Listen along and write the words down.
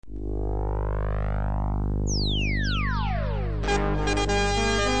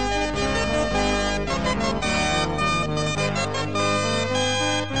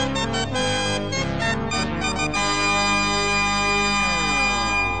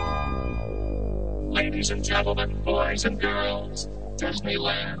Ladies and gentlemen, boys and girls,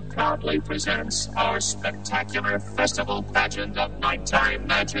 Disneyland proudly presents our spectacular festival pageant of nighttime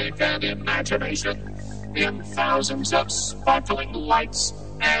magic and imagination in thousands of sparkling lights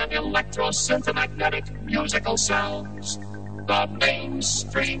and electro-synthomagnetic musical sounds. The Main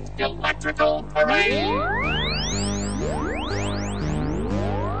Street Electrical Parade.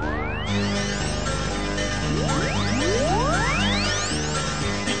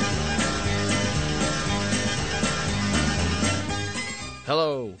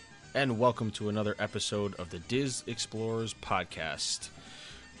 Hello, and welcome to another episode of the Diz Explorers podcast,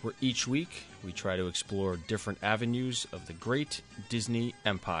 where each week we try to explore different avenues of the great Disney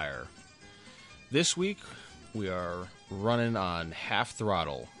empire. This week we are running on half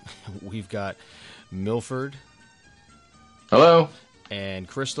throttle. We've got Milford. Hello. And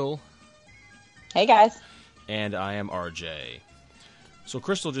Crystal. Hey, guys. And I am RJ. So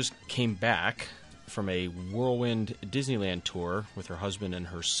Crystal just came back from a whirlwind Disneyland tour with her husband and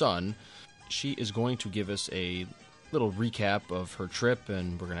her son. She is going to give us a little recap of her trip,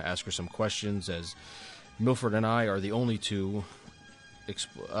 and we're going to ask her some questions, as Milford and I are the only two.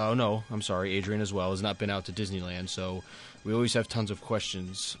 Adrian as well has not been out to Disneyland, so we always have tons of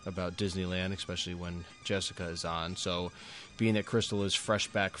questions about Disneyland, especially when Jessica is on. So being that Crystal is fresh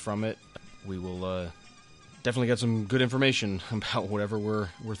back from it, we will definitely get some good information about whatever we're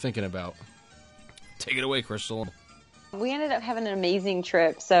thinking about. Take it away, Crystal. We ended up having an amazing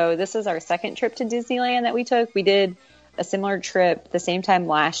trip. So this is our second trip to Disneyland that we took. We did a similar trip the same time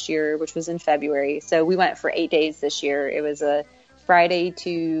last year, which was in February. So we went for 8 days this year. It was a Friday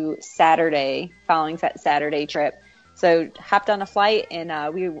to Saturday, following Saturday trip. So hopped on a flight, and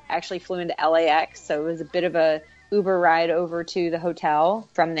we actually flew into LAX. So it was a bit of a Uber ride over to the hotel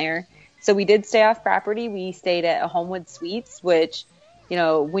from there. So we did stay off property. We stayed at a Homewood Suites, which, you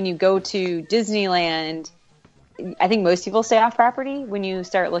know, when you go to Disneyland, I think most people stay off property when you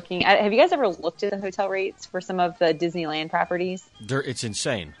start looking at. Have you guys ever looked at the hotel rates for some of the Disneyland properties? It's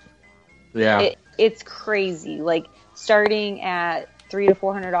insane. Yeah. It's crazy. Like starting at $300 to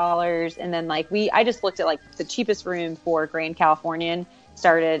 $400, and then I just looked at the cheapest room for Grand Californian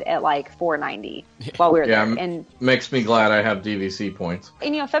started at $490 while we were there. And makes me glad I have DVC points.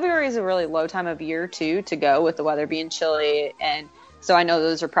 And February is a really low time of year too to go, with the weather being chilly, and so I know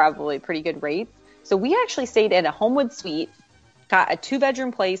those are probably pretty good rates. So we actually stayed at a Homewood Suite, got a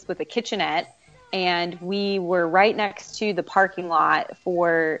 2-bedroom place with a kitchenette, and we were right next to the parking lot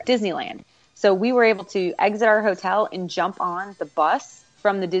for Disneyland. So we were able to exit our hotel and jump on the bus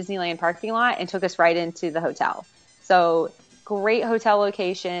from the Disneyland parking lot, and took us right into the hotel. So great hotel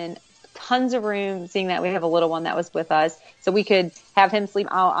location, tons of room, seeing that we have a little one that was with us. So we could have him sleep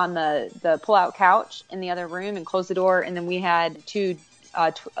out on the pull-out couch in the other room and close the door. And then we had two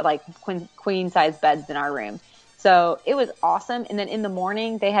queen-size beds in our room. So it was awesome. And then in the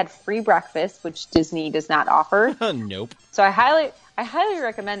morning, they had free breakfast, which Disney does not offer. Nope. So I highly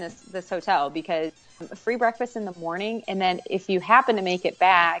recommend this hotel, because free breakfast in the morning. And then if you happen to make it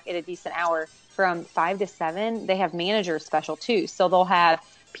back at a decent hour from 5 to 7, they have manager special too. So they'll have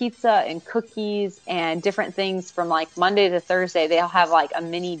pizza and cookies and different things from Monday to Thursday. They'll have a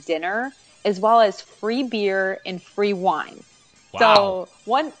mini dinner, as well as free beer and free wine. Wow.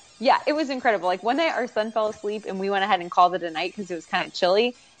 So it was incredible. One night our son fell asleep, and we went ahead and called it a night because it was kind of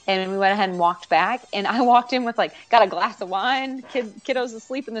chilly. And we went ahead and walked back, and I walked in with got a glass of wine, kiddos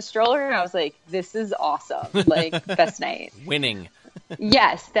asleep in the stroller. And I was like, this is awesome. Best night. Winning.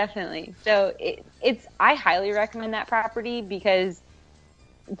 Yes, definitely. So I highly recommend that property, because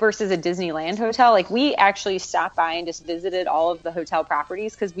versus a Disneyland hotel, we actually stopped by and just visited all of the hotel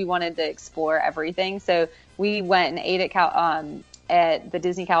properties because we wanted to explore everything. So we went and ate at the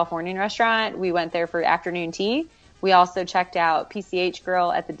Disney Californian restaurant. We went there for afternoon tea. We also checked out PCH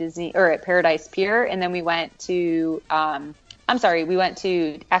Grill at at Paradise Pier, and then we went to afternoon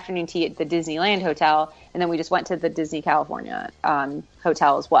tea at the Disneyland hotel, and then we just went to the Disney California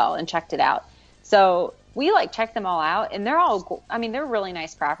hotel as well and checked it out. So we checked them all out, and they're really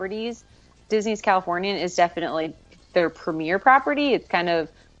nice properties. Disney's Californian is definitely their premier property. It's kind of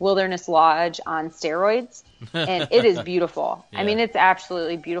Wilderness Lodge on steroids, and it is beautiful. Yeah. It's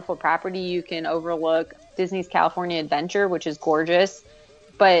absolutely beautiful property. You can overlook Disney's California Adventure, which is gorgeous,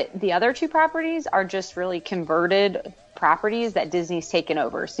 but the other two properties are just really converted properties that Disney's taken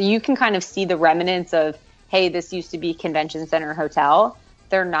over. So you can kind of see the remnants of, hey, this used to be Convention Center Hotel.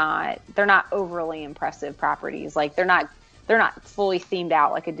 They're not overly impressive properties. They're not fully themed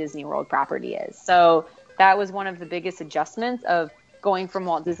out like a Disney World property is. So that was one of the biggest adjustments of going from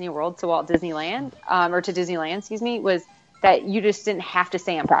Walt Disney World to Walt Disneyland, or to Disneyland, was that you just didn't have to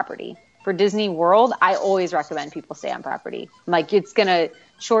stay on property. for Disney World, I always recommend people stay on property. Like, it's going to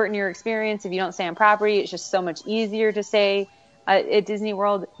shorten your experience if you don't stay on property. It's just so much easier to stay at Disney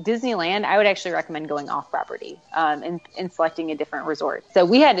World. Disneyland, I would actually recommend going off property and selecting a different resort. So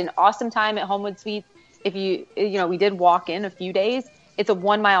we had an awesome time at Homewood Suites. If we did walk in a few days. It's a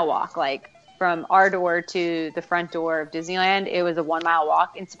 1 mile walk, like from our door to the front door of Disneyland. It was a 1 mile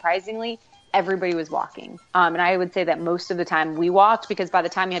walk, and surprisingly, everybody was walking. And I would say that most of the time we walked, because by the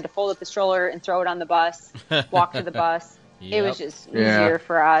time you had to fold up the stroller and throw it on the bus, walk to the bus, It was just easier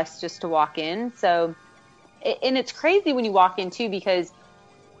for us just to walk in. So, and it's crazy when you walk in too, because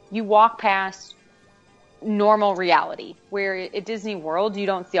you walk past normal reality, where at Disney World you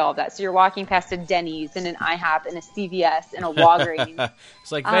don't see all of that. So you're walking past a Denny's and an IHOP and a CVS and a Walgreens.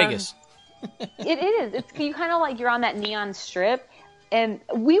 It's like Vegas. It is. It's, you kind of like, you're on that neon strip. And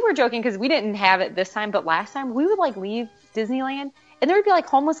we were joking because we didn't have it this time, but last time we would like leave Disneyland and there would be like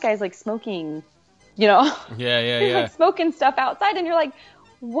homeless guys like smoking, Yeah. like smoking stuff outside, and you're like,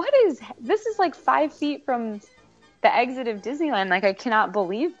 this is like 5 feet from the exit of Disneyland. Like, I cannot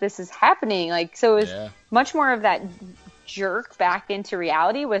believe this is happening. Like, so it was much more of that jerk back into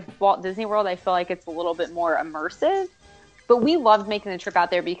reality. With Walt Disney World, I feel like it's a little bit more immersive. But we loved making the trip out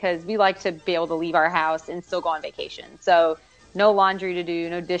there because we like to be able to leave our house and still go on vacation. So no laundry to do,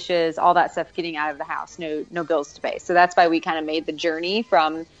 no dishes, all that stuff getting out of the house, no bills to pay. So that's why we kind of made the journey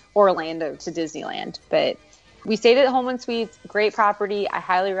from Orlando to Disneyland. But we stayed at Homewood Suites, great property. I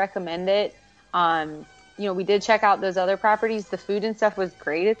highly recommend it. We did check out those other properties. The food and stuff was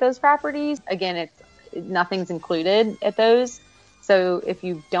great at those properties. Again, nothing's included at those. So if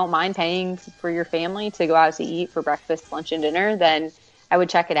you don't mind paying for your family to go out to eat for breakfast, lunch, and dinner, then I would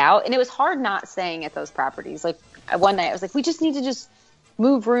check it out. And it was hard not staying at those properties. Like, one night I was like, we just need to just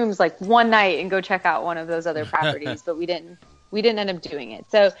move rooms like one night and go check out one of those other properties. But we didn't end up doing it.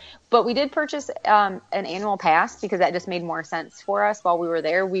 So, but we did purchase an annual pass because that just made more sense for us while we were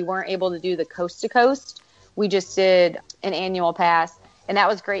there. We weren't able to do the coast to coast. We just did an annual pass, and that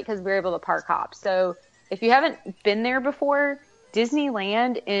was great because we were able to park hop. So if you haven't been there before,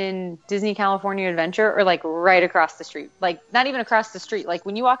 Disneyland and Disney California Adventure are like right across the street. Like, not even across the street. Like,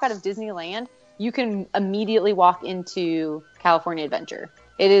 when you walk out of Disneyland, you can immediately walk into California Adventure.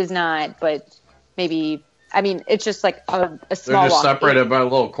 It is not, but maybe, it's just like a small walk. They're just separated by a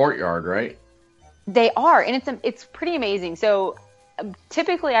little courtyard, right? They are, and it's pretty amazing. So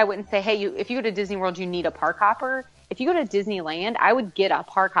typically I wouldn't say, hey, if you go to Disney World, you need a park hopper. If you go to Disneyland, I would get a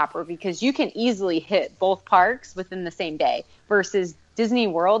park hopper because you can easily hit both parks within the same day. Versus Disney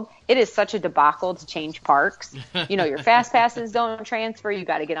World, it is such a debacle to change parks. Your fast passes don't transfer. You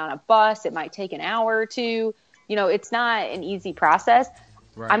got to get on a bus. It might take an hour or two. It's not an easy process.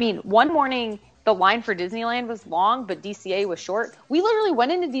 Right. One morning the line for Disneyland was long, but DCA was short. We literally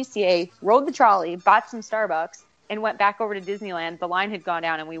went into DCA, rode the trolley, bought some Starbucks, and went back over to Disneyland. The line had gone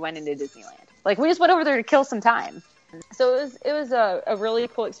down, and we went into Disneyland. Like, we just went over there to kill some time. So it was a really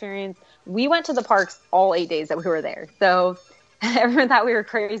cool experience. We went to the parks all 8 days that we were there. So everyone thought we were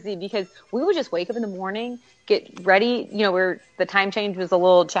crazy because we would just wake up in the morning, get ready. The time change was a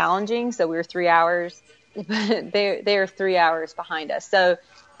little challenging, so we were 3 hours. But they are 3 hours behind us. So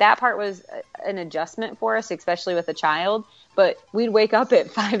that part was an adjustment for us, especially with a child. But we'd wake up at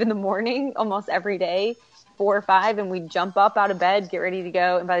 5 in the morning almost every day, 4 or 5, and we'd jump up out of bed, get ready to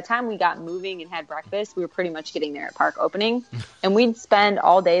go. And by the time we got moving and had breakfast, we were pretty much getting there at park opening. And we'd spend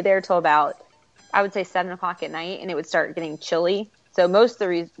all day there till about, I would say, 7 o'clock at night, and it would start getting chilly. So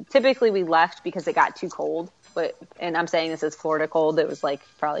typically we left because it got too cold. And I'm saying this is Florida cold. It was like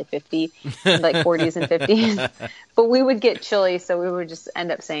probably 50, like 40s and 50s. But we would get chilly, so we would just end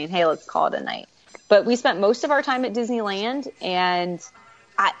up saying, hey, let's call it a night. But we spent most of our time at Disneyland, and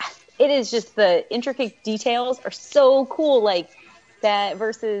it is just, the intricate details are so cool. Like that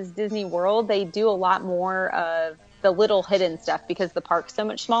versus Disney World, they do a lot more of the little hidden stuff because the park's so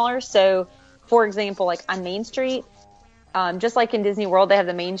much smaller. So, for example, like on Main Street, just like in Disney World, they have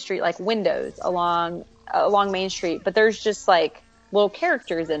the Main Street like windows along Main Street, but there's just like little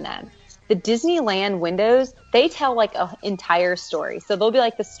characters in them. The Disneyland windows, they tell like an entire story. So they'll be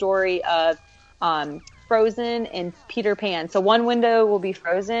like the story of Frozen and Peter Pan. So one window will be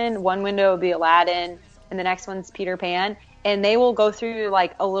Frozen, one window will be Aladdin, and the next one's Peter Pan. And they will go through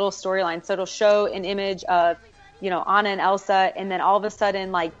like a little storyline. So it'll show an image of, Anna and Elsa, and then all of a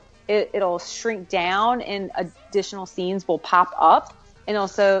sudden like it'll shrink down and additional scenes will pop up. And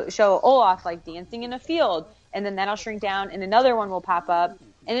also show Olaf like dancing in a field, and then that'll shrink down and another one will pop up,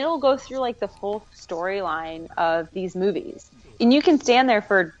 and it'll go through like the full storyline of these movies. And you can stand there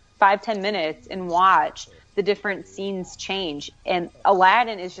for 5-10 minutes and watch the different scenes change. And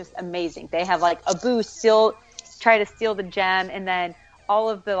Aladdin is just amazing. They have like Abu try to steal the gem, and then all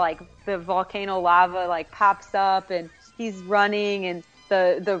of the volcano lava like pops up and he's running and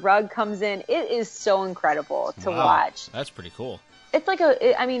the rug comes in. It is so incredible to watch. That's pretty cool. It's like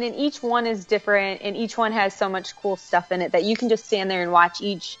and each one is different, and each one has so much cool stuff in it that you can just stand there and watch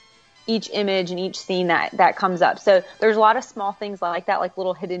each image and each scene that comes up. So there's a lot of small things like that, like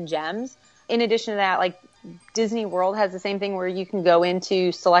little hidden gems. In addition to that, like Disney World has the same thing where you can go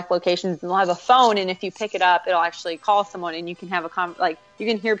into select locations and they'll have a phone, and if you pick it up, it'll actually call someone, and you can have you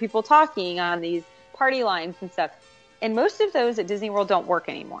can hear people talking on these party lines and stuff. And most of those at Disney World don't work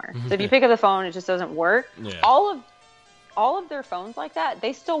anymore. So if you pick up the phone, it just doesn't work. Yeah. All of their phones like that,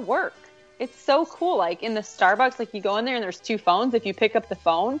 they still work. It's so cool. Like in the Starbucks, like you go in there and there's two phones. If you pick up the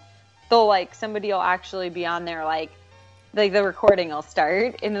phone, somebody will actually be on there, like the recording will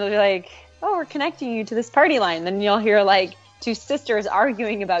start, and they'll be like, oh, we're connecting you to this party line. Then you'll hear like two sisters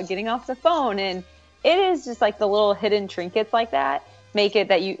arguing about getting off the phone. And it is just like the little hidden trinkets like that make it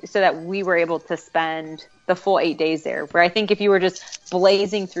so that we were able to spend the full 8 days there. Where I think if you were just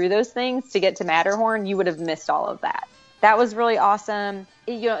blazing through those things to get to Matterhorn, you would have missed all of that. That was really awesome.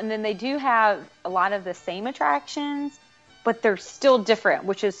 And then they do have a lot of the same attractions, but they're still different,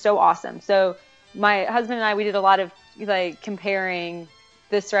 which is so awesome. So my husband and I, we did a lot of like comparing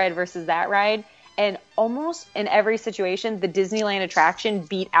this ride versus that ride. And almost in every situation, the Disneyland attraction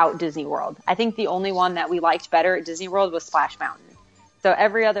beat out Disney World. I think the only one that we liked better at Disney World was Splash Mountain. So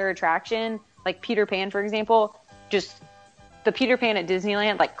every other attraction, like Peter Pan, for example, just the Peter Pan at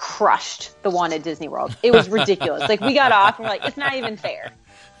Disneyland, like crushed the one at Disney World. It was ridiculous. Like we got off and we're like, it's not even fair.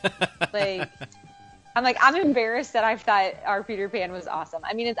 I'm embarrassed that I thought our Peter Pan was awesome.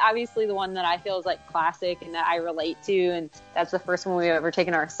 I mean, it's obviously the one that I feel is like classic and that I relate to. And that's the first one we've ever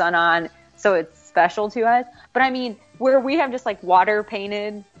taken our son on. So it's special to us. But I mean, where we have just like water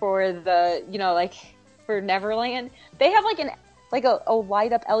painted for for Neverland, they have a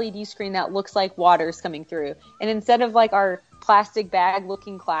light up LED screen that looks like water's coming through. And instead of like our plastic bag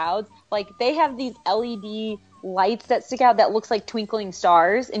looking clouds, like they have these LED lights that stick out that looks like twinkling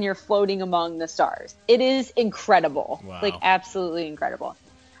stars, and you're floating among the stars. It is incredible. Wow. Like absolutely incredible.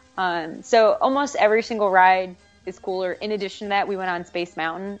 So almost every single ride is cooler. In addition to that, we went on Space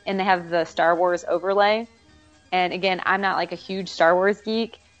Mountain, and they have the Star Wars overlay. And again, I'm not like a huge Star Wars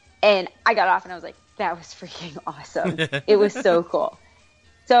geek, and I got off and I was like, that was freaking awesome. It was so cool.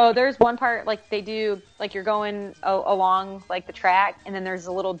 So there's one part, like they do, like you're going along like the track, and then there's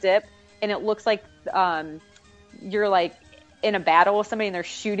a little dip, and it looks like you're like in a battle with somebody and they're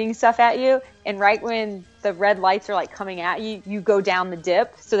shooting stuff at you. And right when the red lights are like coming at you, you go down the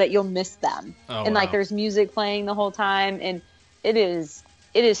dip so that you'll miss them. Oh, and like there's music playing the whole time, and it is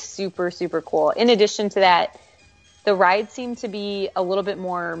super, super cool. In addition to that, the rides seem to be a little bit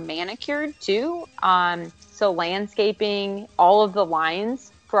more manicured too. So landscaping, all of the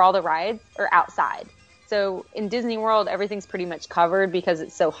lines for all the rides are outside. So in Disney World, everything's pretty much covered because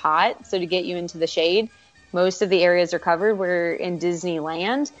it's so hot. So to get you into the shade, most of the areas are covered. Where in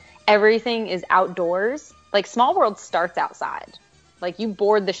Disneyland, everything is outdoors. Like Small World starts outside. Like you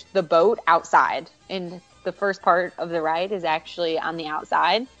board the boat outside, and the first part of the ride is actually on the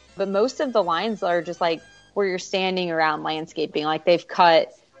outside. But most of the lines are just like where you're standing around landscaping. Like they've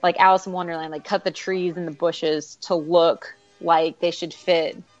cut, like Alice in Wonderland, like cut the trees and the bushes to look like they should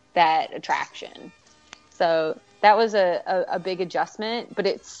fit that attraction. So that was a big adjustment, but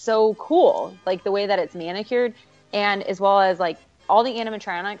it's so cool, like the way that it's manicured, and as well as like all the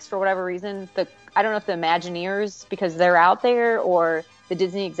animatronics, for whatever reason, I don't know if the Imagineers, because they're out there, or the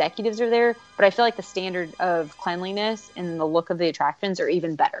Disney executives are there, but I feel like the standard of cleanliness and the look of the attractions are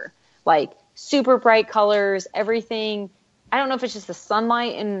even better. Like super bright colors, everything. I don't know if it's just the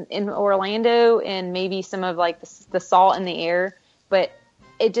sunlight in Orlando and maybe some of like the salt in the air, but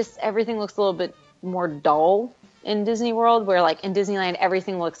it just, everything looks a little bit more dull in Disney World, where like in Disneyland,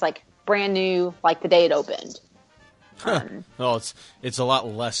 everything looks like brand new, like the day it opened. Well, it's a lot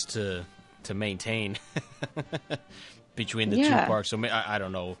less to maintain between the two parks. So I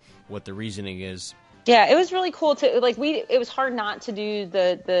don't know what the reasoning is. Yeah, it was really cool to like it was hard not to do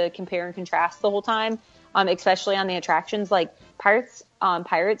the compare and contrast the whole time, especially on the attractions like Pirates,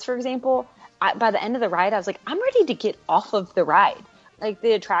 for example. By the end of the ride, I was like, I'm ready to get off of the ride. Like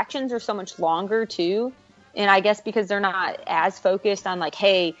the attractions are so much longer too. And I guess because they're not as focused on like,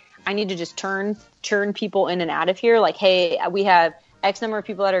 hey, I need to just churn people in and out of here. Like, hey, we have X number of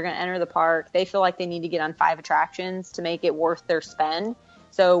people that are going to enter the park. They feel like they need to get on 5 attractions to make it worth their spend.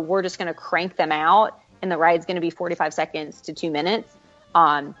 So we're just going to crank them out, and the ride's going to be 45 seconds to 2 minutes.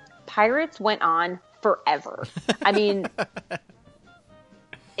 Pirates went on forever. I mean,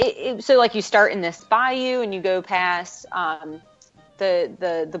 so like you start in this bayou and you go past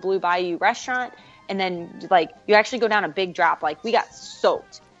the Blue Bayou restaurant, and then like you actually go down a big drop. Like we got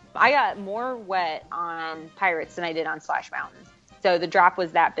soaked. I got more wet on Pirates than I did on Splash Mountain. So the drop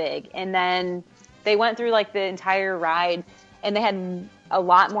was that big. And then they went through like the entire ride, and they had a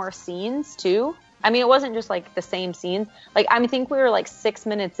lot more scenes too. I mean, it wasn't just like the same scenes. Like, I think we were like 6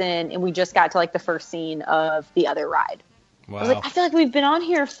 minutes in and we just got to like the first scene of the other ride. Wow. I was like, I feel like we've been on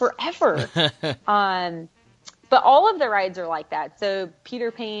here forever. But all of the rides are like that. So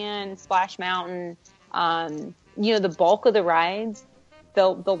Peter Pan, Splash Mountain, the bulk of the rides,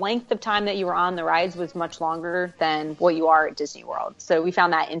 the length of time that you were on the rides was much longer than what you are at Disney World. So we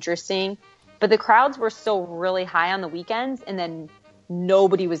found that interesting. But the crowds were still really high on the weekends, and then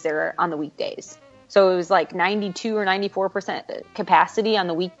nobody was there on the weekdays. So it was like 92 or 94% capacity on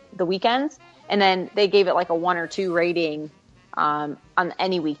the weekends, and then they gave it like a 1 or 2 rating on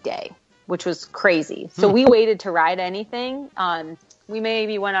any weekday, which was crazy. So we waited to ride anything. We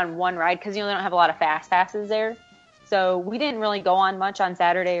maybe went on one ride because they don't have a lot of fast passes there. So we didn't really go on much on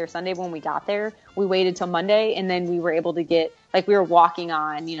Saturday or Sunday when we got there. We waited till Monday, and then we were able to get, like, we were walking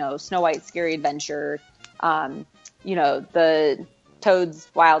on, Snow White's Scary Adventure, the Toad's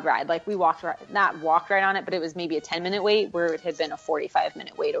Wild Ride. Like, we not walked right on it, but it was maybe a 10-minute wait where it had been a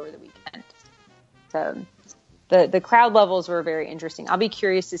 45-minute wait over the weekend. So the crowd levels were very interesting. I'll be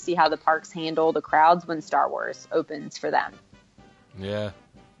curious to see how the parks handle the crowds when Star Wars opens for them. Yeah.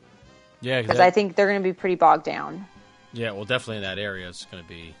 Yeah. Because I think they're going to be pretty bogged down. Yeah, well, definitely in that area, it's going to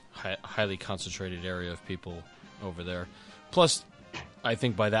be a highly concentrated area of people over there. Plus, I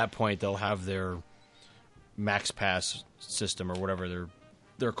think by that point, they'll have their Max Pass system or whatever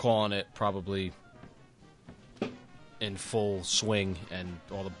they're calling it probably in full swing, and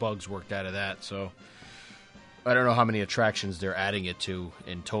all the bugs worked out of that. So I don't know how many attractions they're adding it to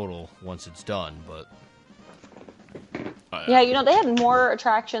in total once it's done, but... Yeah, they had more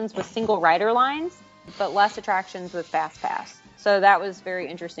attractions with single rider lines, but less attractions with Fast Pass. So that was very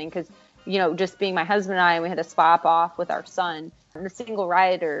interesting because, just being my husband and I, we had to swap off with our son. The single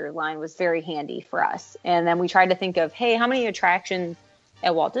rider line was very handy for us. And then we tried to think of, hey, how many attractions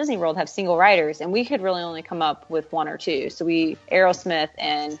at Walt Disney World have single riders? And we could really only come up with 1 or 2. So Aerosmith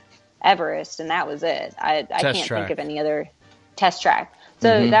and Everest, and that was it. I can't think of any other test track.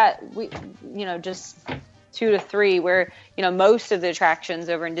 So that we, just 2 to 3, where most of the attractions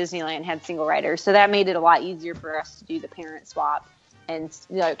over in Disneyland had single riders, so that made it a lot easier for us to do the parent swap. And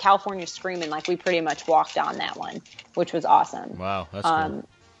California Screamin', like, we pretty much walked on that one, which was awesome. Wow, that's cool.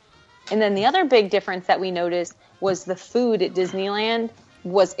 And then the other big difference that we noticed was the food at Disneyland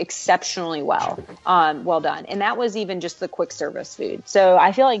was exceptionally well done, and that was even just the quick service food. So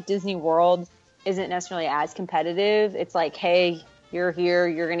I feel like Disney World isn't necessarily as competitive. It's like, hey, you're here,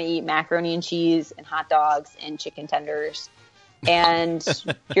 you're going to eat macaroni and cheese and hot dogs and chicken tenders, and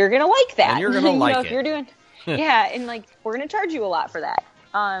you're going to like that. And you're going to like it. If you're doing, yeah, and like we're going to charge you a lot for that.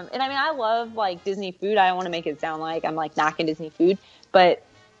 And I mean, I love like Disney food. I don't want to make it sound like I'm like knocking Disney food, but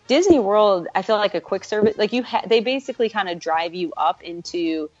Disney World, I feel like a quick service, like they basically kind of drive you up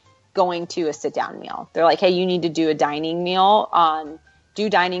into going to a sit down meal. They're like, hey, you need to do a dining meal, do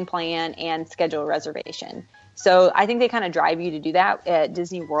dining plan and schedule a reservation. So I think they kind of drive you to do that at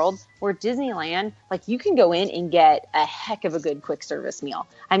Disney World, where Disneyland, like, you can go in and get a heck of a good quick service meal.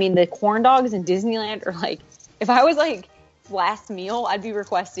 I mean, the corn dogs in Disneyland are like, if I was like last meal, I'd be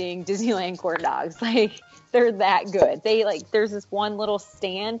requesting Disneyland corn dogs. Like, they're that good. They there's this one little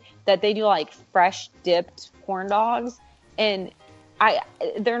stand that they do like fresh dipped corn dogs, and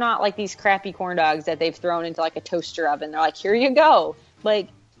they're not like these crappy corn dogs that they've thrown into like a toaster oven. They're like, here you go. Like,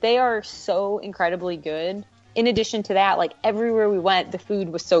 they are so incredibly good. In addition to that, like, everywhere we went, the food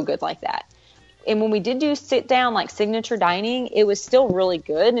was so good like that. And when we did do sit down, like, signature dining, it was still really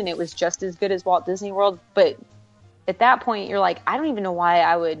good, and it was just as good as Walt Disney World. But at that point, you're like, I don't even know why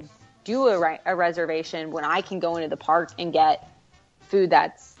I would do a reservation when I can go into the park and get food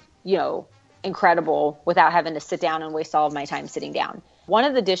that's, incredible without having to sit down and waste all of my time sitting down. One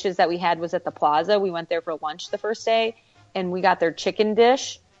of the dishes that we had was at the Plaza. We went there for lunch the first day, and we got their chicken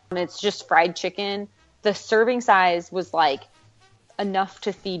dish. And it's just fried chicken. The serving size was like enough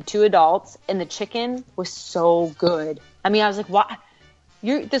to feed 2 adults, and the chicken was so good. I mean, I was like, what?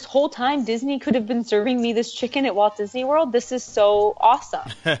 This whole time Disney could have been serving me this chicken at Walt Disney World? This is so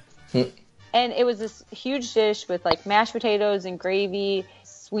awesome. And it was this huge dish with like mashed potatoes and gravy,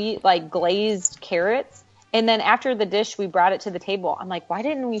 sweet, like glazed carrots. And then after the dish, we brought it to the table. I'm like, why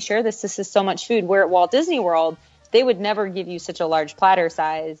didn't we share this? This is so much food. Where at Walt Disney World, they would never give you such a large platter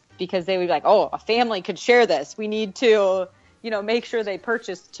size because they would be like, oh, a family could share this. We need to, make sure they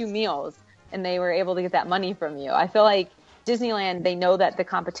purchase 2 meals, and they were able to get that money from you. I feel like Disneyland, they know that the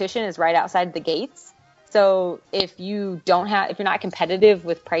competition is right outside the gates. So if you're not competitive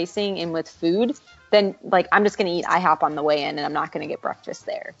with pricing and with food, then like I'm just going to eat IHOP on the way in and I'm not going to get breakfast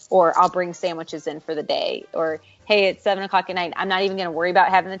there. Or I'll bring sandwiches in for the day. Or, hey, it's 7:00 at night. I'm not even going to worry about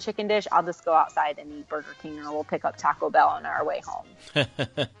having the chicken dish. I'll just go outside and eat Burger King, or we'll pick up Taco Bell on our way home.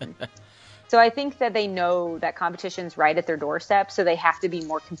 So I think that they know that competition's right at their doorstep. So they have to be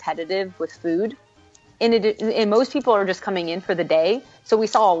more competitive with food. And most people are just coming in for the day. So we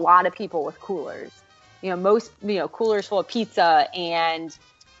saw a lot of people with coolers. Coolers full of pizza and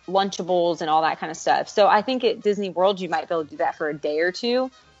Lunchables and all that kind of stuff. So I think at Disney World, you might be able to do that for a day or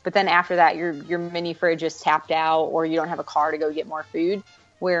two. But then after that, your mini fridge is tapped out, or you don't have a car to go get more food,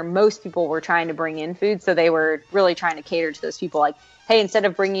 where most people were trying to bring in food. So they were really trying to cater to those people. Like, hey, instead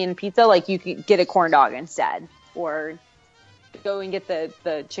of bringing in pizza, like you could get a corn dog instead, or go and get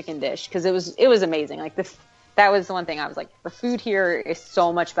the chicken dish. Cause it was amazing. Like that was the one thing I was like, the food here is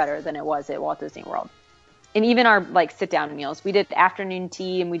so much better than it was at Walt Disney World. And even our like sit down meals, we did afternoon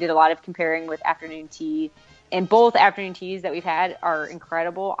tea, and we did a lot of comparing with afternoon tea, and both afternoon teas that we've had are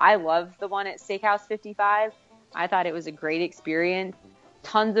incredible. I love the one at Steakhouse 55. I thought it was a great experience.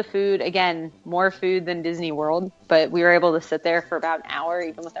 Tons of food. Again, more food than Disney World, but we were able to sit there for about an hour,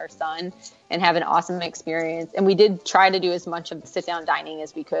 even with our son, and have an awesome experience. And we did try to do as much of the sit down dining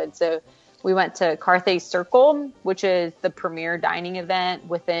as we could. So we went to Carthay Circle, which is the premier dining event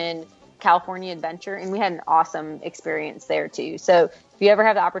within California Adventure, and we had an awesome experience there too. So if you ever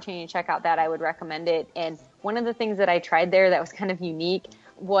have the opportunity to check out that, I would recommend it. And one of the things that I tried there that was kind of unique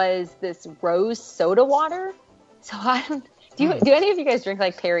was this rose soda water. So do any of you guys drink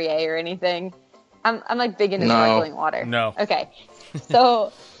like Perrier or anything? I'm like big into sparkling water. No. Okay.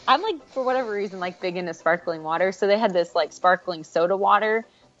 So I'm like, for whatever reason, like big into sparkling water. So they had this like sparkling soda water,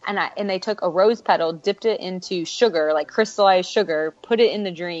 and they took a rose petal, dipped it into sugar, like crystallized sugar, put it in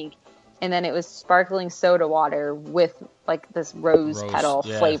the drink, and then it was sparkling soda water with like this rose petal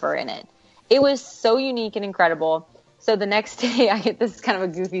flavor in it. It was so unique and incredible. So the next day, this is kind of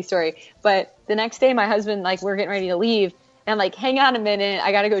a goofy story, but the next day my husband, like, we're getting ready to leave, and I'm like, hang on a minute,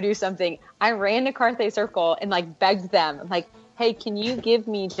 I got to go do something. I ran to Carthay Circle and like begged them. I'm like, hey, can you give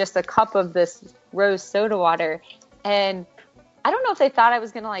me just a cup of this rose soda water? And I don't know if they thought I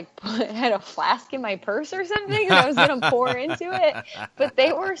was going to like had a flask in my purse or something and I was going to pour into it, but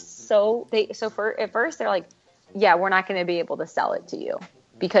they were at first they're like, yeah, we're not going to be able to sell it to you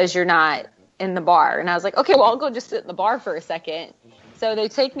because you're not in the bar. And I was like, okay, well, I'll go just sit in the bar for a second. So they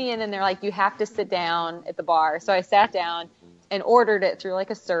take me in and they're like, you have to sit down at the bar. So I sat down and ordered it through like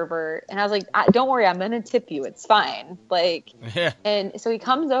a server. And I was like, don't worry, I'm going to tip you. It's fine. Like, yeah. And so he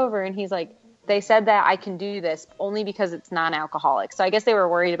comes over and he's like, they said that I can do this only because it's non-alcoholic. So I guess they were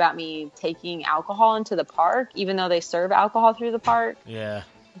worried about me taking alcohol into the park, even though they serve alcohol through the park. Yeah.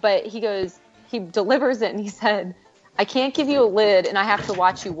 But he delivers it and he said, I can't give you a lid and I have to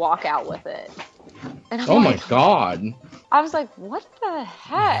watch you walk out with it. And I'm my God. I was like, what the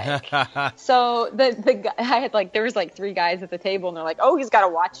heck? So the guy, I had like, there was like 3 guys at the table and they're like, oh, he's got to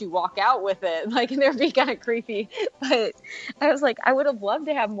watch you walk out with it. Like, and they're being kind of creepy. But I was like, I would have loved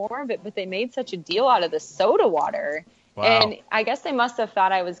to have more of it, but they made such a deal out of the soda water. Wow. And I guess they must have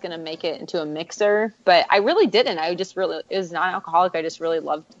thought I was going to make it into a mixer, but I really didn't. It was non-alcoholic. I just really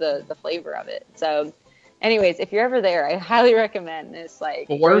loved the flavor of it. So anyways, if you're ever there, I highly recommend this. Like,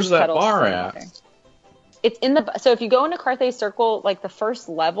 well, where's that bar at? Water. It's so if you go into Carthay Circle, like the first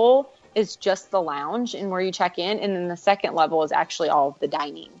level is just the lounge and where you check in, and then the second level is actually all of the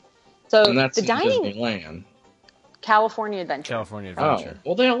dining. So and that's the dining, Disneyland. California Adventure. Oh,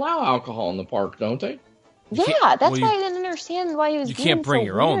 well, they allow alcohol in the park, don't they? Yeah, that's why I didn't understand why he was being can't bring so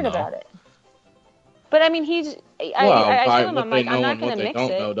your weird own, about it. But I mean, I told him, I'm like, I'm not going to mix it. What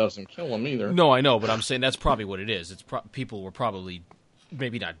they don't know doesn't kill them either. No, I know, but I'm saying that's probably what it is. It's people were probably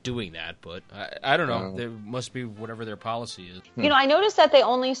maybe not doing that, but I don't know. There must be whatever their policy is. You know, I noticed that they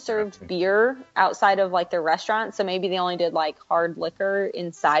only served beer outside of like their restaurant, so maybe they only did like hard liquor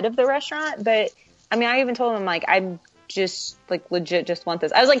inside of the restaurant. But I mean, I even told them like, I'm just like legit just want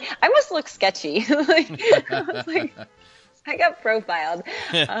this. I was like, I must look sketchy. I was like, I got profiled.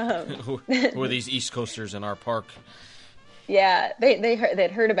 Who are these East Coasters in our park? Yeah,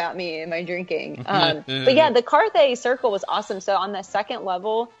 they'd heard about me and my drinking. But yeah, the Carthay Circle was awesome. So on the second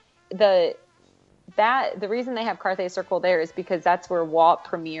level, the reason they have Carthay Circle there is because that's where Walt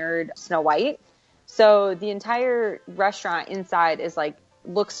premiered Snow White. So the entire restaurant inside is like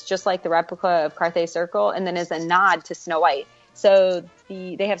looks just like the replica of Carthay Circle, and then is a nod to Snow White. So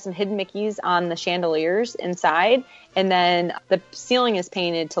they have some hidden Mickeys on the chandeliers inside, and then the ceiling is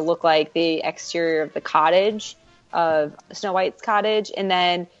painted to look like the exterior of the cottage of Snow White's cottage, and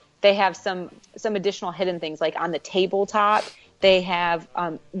then they have some additional hidden things, like on the tabletop. They have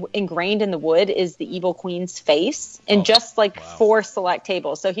ingrained in the wood is the evil queen's face, and just like 4 select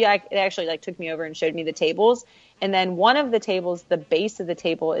tables. So he actually like took me over and showed me the tables. And then one of the tables, the base of the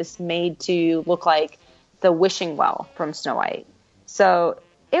table is made to look like the wishing well from Snow White. So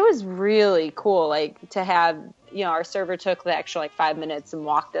it was really cool, like to have, our server took the extra like 5 minutes and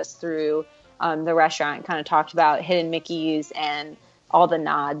walked us through the restaurant, kind of talked about hidden Mickeys and all the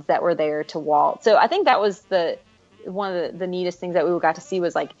nods that were there to Walt. So I think that was one of the neatest things that we got to see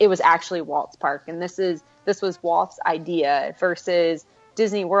was like it was actually Walt's park, and this was Walt's idea versus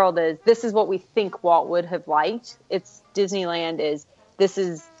Disney World this is what we think Walt would have liked. It's Disneyland this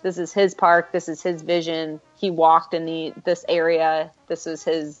is his park, this is his vision. He walked in this area. This was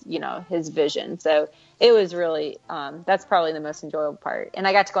his his vision. So it was really that's probably the most enjoyable part. And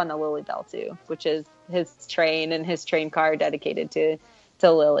I got to go on the Lily Bell too, which is his train and his train car dedicated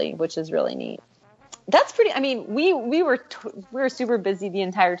to Lily, which is really neat. That's pretty. I mean, we were super busy the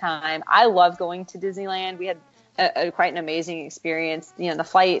entire time. I love going to Disneyland. We had a quite an amazing experience. The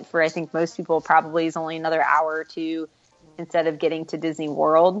flight for I think most people probably is only another hour or two instead of getting to Disney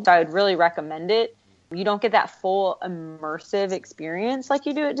World. So I would really recommend it. You don't get that full immersive experience like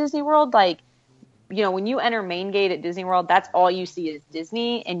you do at Disney World. Like, when you enter Main Gate at Disney World, that's all you see is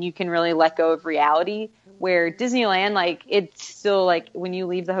Disney, and you can really let go of reality. Where Disneyland, like, it's still like when you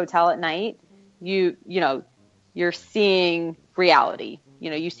leave the hotel at night, you're seeing reality.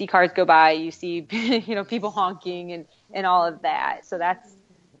 You see cars go by, you see, people honking and all of that. So that's,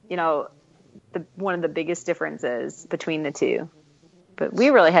 one of the biggest differences between the two. But we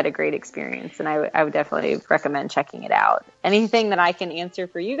really had a great experience, and I would definitely recommend checking it out. Anything that I can answer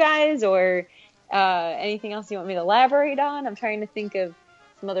for you guys, or anything else you want me to elaborate on? I'm trying to think of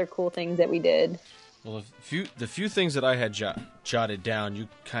some other cool things that we did. Well, the few things that I had jotted down, you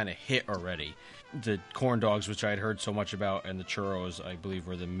kind of hit already. The corn dogs, which I had heard so much about, and the churros, I believe,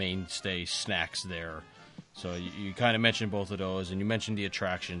 were the mainstay snacks there. So you kind of mentioned both of those, and you mentioned the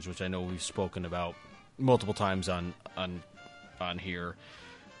attractions, which I know we've spoken about multiple times on here.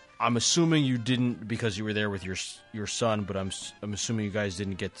 I'm assuming you didn't because you were there with your son, but I'm assuming you guys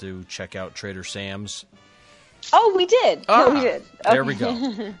didn't get to check out Trader Sam's. Oh, we did. No, we did. Okay. There we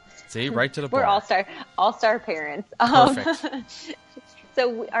go. See, right to the point. We're all-star parents. Perfect.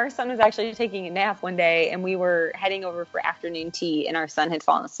 So our son was actually taking a nap one day, and we were heading over for afternoon tea, and our son had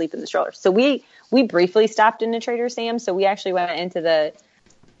fallen asleep in the stroller. So we briefly stopped into Trader Sam's. So we actually went into the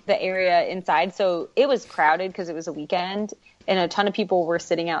area inside. So it was crowded because it was a weekend, and a ton of people were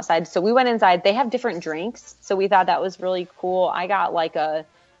sitting outside. So we went inside. They have different drinks, so we thought that was really cool. I got like a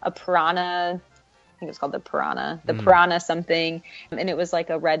piranha. I think it was called the piranha something, and it was like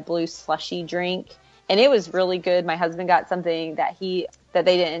a red blue slushy drink. And it was really good. My husband got something that they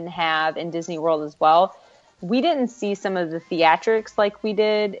didn't have in Disney World as well. We didn't see some of the theatrics like we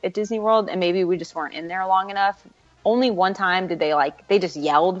did at Disney World, and maybe we just weren't in there long enough. Only one time did they just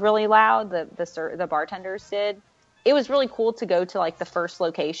yelled really loud. The bartenders did. It was really cool to go to like the first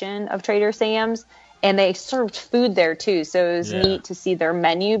location of Trader Sam's, and they served food there too. So it was neat to see their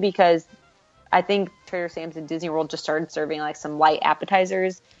menu, because I think Trader Sam's and Disney World just started serving like some light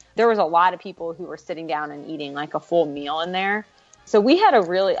appetizers. There was a lot of people who were sitting down and eating like a full meal in there. So we had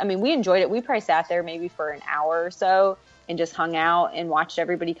we enjoyed it. We probably sat there maybe for an hour or so and just hung out and watched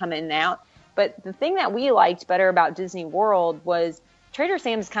everybody come in and out. But the thing that we liked better about Disney World was Trader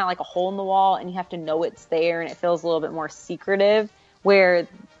Sam's is kind of like a hole in the wall, and you have to know it's there, and it feels a little bit more secretive, where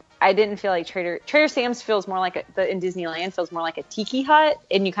I didn't feel like Trader Sam's feels more like in Disneyland feels more like a tiki hut,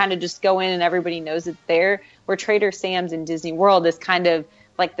 and you kind of just go in and everybody knows it's there, where Trader Sam's in Disney World is kind of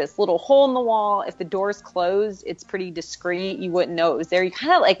like this little hole in the wall. If the door's closed, it's pretty discreet. You wouldn't know it was there. You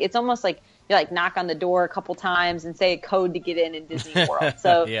kind of it's almost like you knock on the door a couple times and say a code to get in Disney World.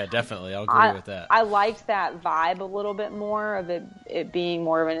 So yeah, definitely. I'll agree with that. I liked that vibe a little bit more of it being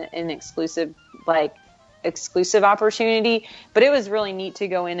more of an exclusive opportunity, but it was really neat to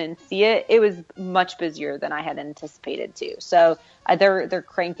go in and see it. It was much busier than I had anticipated too. So they're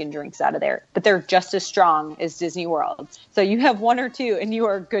cranking drinks out of there, but they're just as strong as Disney World. So you have one or two and you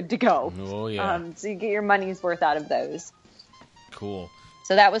are good to go. Oh yeah. So you get your money's worth out of those. Cool.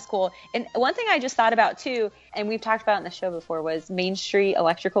 So that was cool. And one thing I just thought about too, and we've talked about in the show before, was Main Street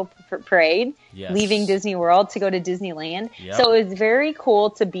Electrical Parade, leaving Disney World to go to Disneyland. Yep. So it was very cool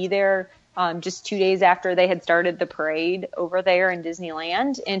to be there just 2 days after they had started the parade over there in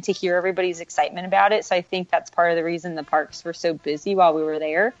Disneyland, and to hear everybody's excitement about it. So I think that's part of the reason the parks were so busy while we were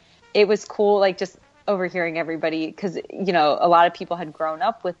there. It was cool, like just overhearing everybody, because, you know, a lot of people had grown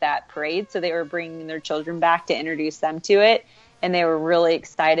up with that parade, so they were bringing their children back to introduce them to it. And they were really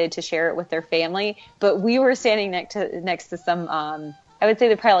excited to share it with their family. But we were standing next to some, I would say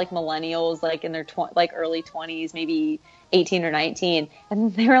they're probably like millennials, like in their early 20s, maybe 18 or 19.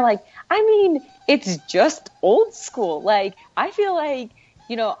 And they were like, I mean, it's just old school. Like, I feel like,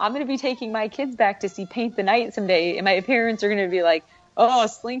 you know, I'm going to be taking my kids back to see Paint the Night someday. And my parents are going to be like, oh,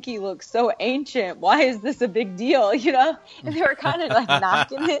 Slinky looks so ancient. Why is this a big deal? You know? And they were kind of like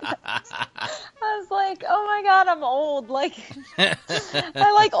knocking it. I was like, oh my God, I'm old. Like,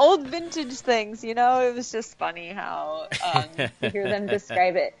 I like old vintage things, you know? It was just funny how to hear them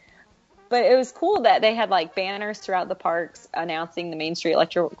describe it. But it was cool that they had like banners throughout the parks announcing the Main Street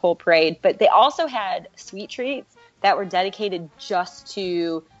Electrical Parade. But they also had sweet treats that were dedicated just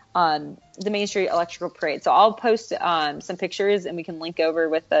to the Main Street Electrical Parade. So I'll post some pictures and we can link over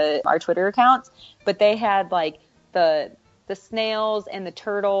with our Twitter accounts. But they had like the snails and the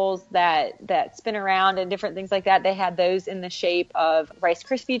turtles that spin around and different things like that. They had those in the shape of Rice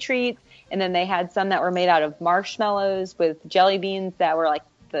Krispie treats. And then they had some that were made out of marshmallows with jelly beans that were like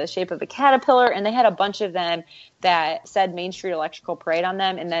the shape of a caterpillar. And they had a bunch of them that said Main Street Electrical Parade on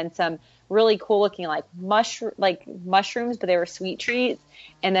them. And then some really cool looking like mushrooms, but they were sweet treats.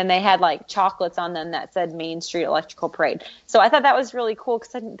 And then they had like chocolates on them that said Main Street Electrical Parade. So I thought that was really cool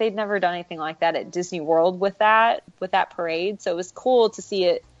because they'd never done anything like that at Disney World with that parade. So it was cool to see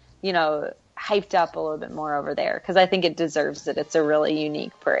it, you know, hyped up a little bit more over there because I think it deserves it. It's a really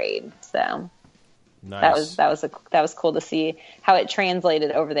unique parade. So nice. that was cool to see how it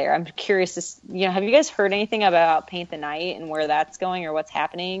translated over there. I'm curious to, you know, have you guys heard anything about Paint the Night and where that's going or what's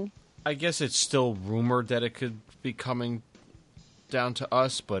happening? I guess it's still rumored that it could be coming down to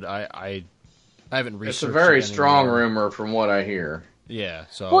us, but I haven't researched. It's a very strong anymore. rumor from what I hear. Yeah,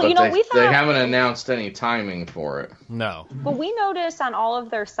 so well, you know, they haven't announced any timing for it. No. But we noticed on all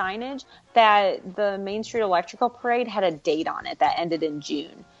of their signage that the Main Street Electrical Parade had a date on it that ended in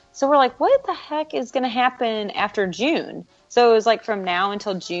June. So we're like, what the heck is going to happen after June? So it was like from now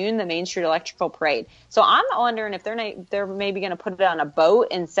until June, the Main Street Electrical Parade. So I'm wondering if they're maybe going to put it on a boat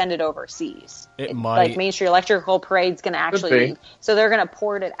and send it overseas. It might. Like Main Street Electrical Parade's going to actually leave. So they're going to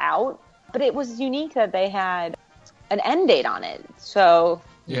port it out. But it was unique that they had an end date on it. So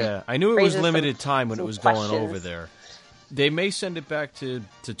yeah, I knew it was limited time when it was going over there. They may send it back to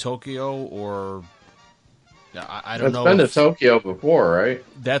Tokyo or I don't know. It's been to Tokyo before, right?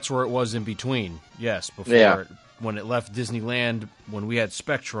 That's where it was in between. Yes, before. Yeah. When it left Disneyland, when we had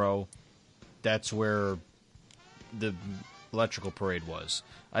Spectro, that's where the electrical parade was.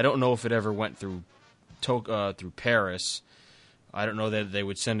 I don't know if it ever went through Paris. I don't know that they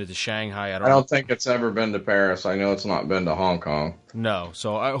would send it to Shanghai. I don't think it's ever been to Paris. I know it's not been to Hong Kong. No,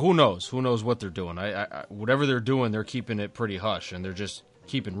 so who knows? Who knows what they're doing? I whatever they're doing, they're keeping it pretty hush, and they're just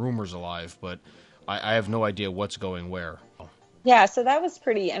keeping rumors alive. But I have no idea what's going where. Yeah, so that was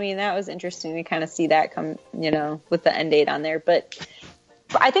that was interesting to kind of see that come, you know, with the end date on there. But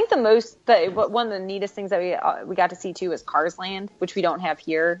I think one of the neatest things that we got to see too was Cars Land, which we don't have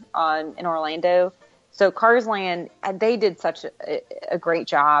here in Orlando. So Cars Land, they did such a great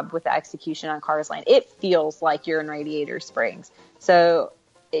job with the execution on Cars Land. It feels like you're in Radiator Springs. So,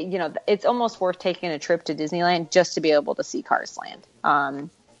 you know, it's almost worth taking a trip to Disneyland just to be able to see Cars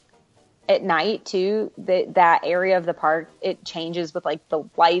Land. At night too, that area of the park, it changes with like the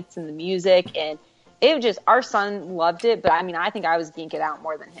lights and the music, and our son loved it, but I think I was geeking out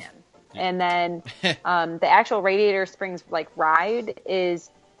more than him. And then the actual Radiator Springs like ride is,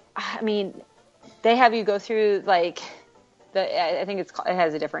 they have you go through like I think it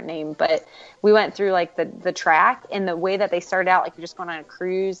has a different name, but we went through like the track, and the way that they started out, like you're just going on a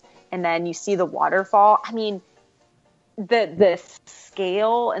cruise, and then you see the waterfall. The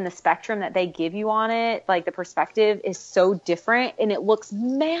scale and the spectrum that they give you on it, like the perspective is so different, and it looks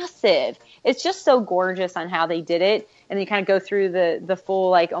massive. It's just so gorgeous on how they did it. And you kind of go through the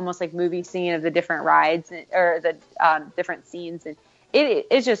full, like almost like movie scene of the different rides or the different scenes. And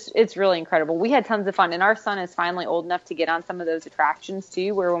it's really incredible. We had tons of fun, and our son is finally old enough to get on some of those attractions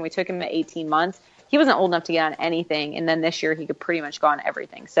too, where when we took him at 18 months, he wasn't old enough to get on anything. And then this year he could pretty much go on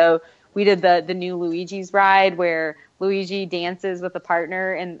everything. So we did the new Luigi's ride where Luigi dances with a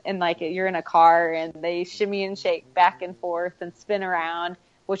partner, and like you're in a car and they shimmy and shake back and forth and spin around,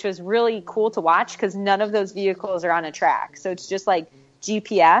 which was really cool to watch because none of those vehicles are on a track. So it's just like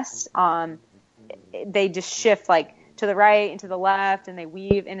GPS. They just shift like to the right and to the left, and they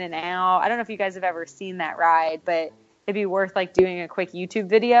weave in and out. I don't know if you guys have ever seen that ride, but it'd be worth like doing a quick YouTube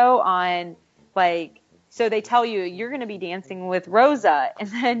video on like, so they tell you you're going to be dancing with Rosa, and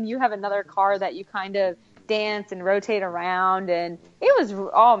then you have another car that you kind of dance and rotate around. And it was,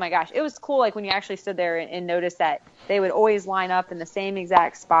 oh my gosh, it was cool. Like when you actually stood there and noticed that they would always line up in the same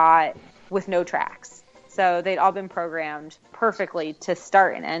exact spot with no tracks. So they'd all been programmed perfectly to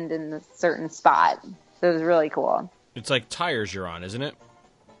start and end in a certain spot. So it was really cool. It's like tires you're on, isn't it?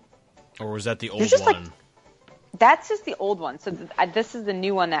 Or was that the old just one? That's just the old one. So this is the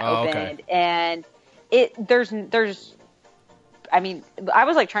new one that opened. Okay. And there's, I mean, I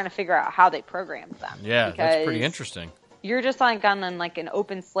was like trying to figure out how they programmed them. Yeah, that's pretty interesting. You're just like on like an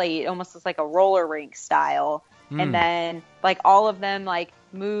open slate, almost as like a roller rink style. And then like all of them like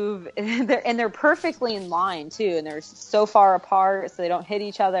move and they're perfectly in line too. And they're so far apart so they don't hit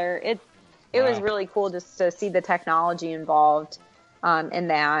each other. It was really cool just to see the technology involved in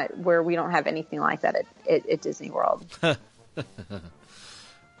that, where we don't have anything like that at Disney World.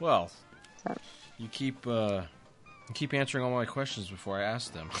 Well, you keep answering all my questions before I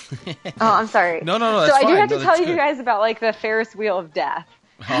ask them. Oh, I'm sorry. No, that's so I fine. do have to tell you good. guys about like the Ferris wheel of death.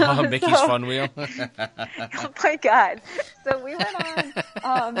 Oh, Mickey's Fun Wheel. Oh my God! So we went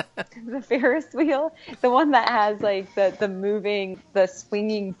on the Ferris wheel, the one that has like the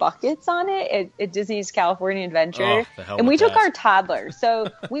swinging buckets on it at Disney's California Adventure. Oh, the hell and we with took that. our toddler, so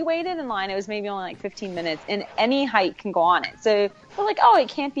we waited in line. It was maybe only like 15 minutes, and any height can go on it. So we're like, oh, it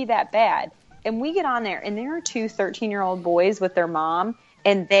can't be that bad. And we get on there, and there are two 13-year-old boys with their mom,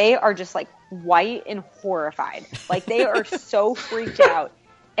 and they are just like white and horrified. Like they are so freaked out.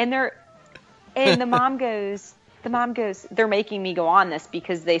 And the mom goes, they're making me go on this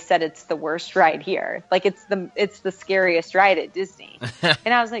because they said it's the worst ride here. Like it's the scariest ride at Disney.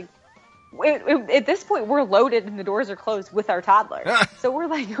 And I was like, at this point we're loaded and the doors are closed with our toddler. So we're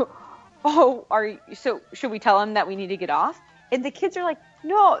like, oh, so should we tell them that we need to get off? And the kids are like,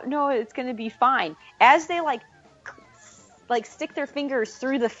 no, it's going to be fine. As they like stick their fingers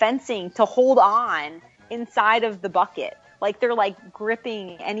through the fencing to hold on inside of the bucket. Like they're like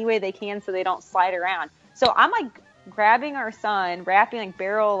gripping any way they can so they don't slide around. So I'm like grabbing our son, wrapping like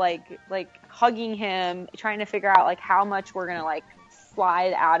Beryl, like hugging him, trying to figure out like how much we're gonna like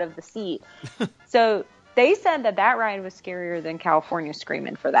slide out of the seat. So they said that ride was scarier than California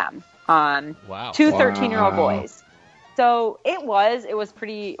Screamin' for them. Wow. Two 13-year-old boys. So it was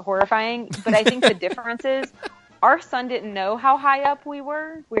pretty horrifying. But I think the difference is, our son didn't know how high up we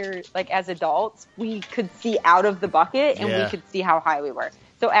were. We're like, as adults, we could see out of the bucket and we could see how high we were.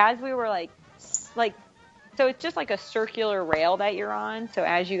 So as we were like, so it's just like a circular rail that you're on. So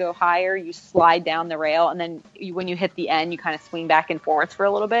as you go higher, you slide down the rail. And then when you hit the end, you kind of swing back and forth for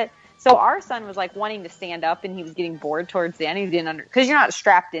a little bit. So our son was like wanting to stand up and he was getting bored towards the end. He didn't because you're not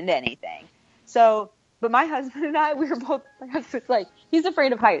strapped into anything. So, but my husband and I, we were both, my husband's like, he's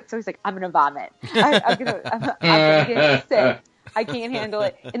afraid of heights. So he's like, I'm going to vomit. I'm going to get sick. I can't handle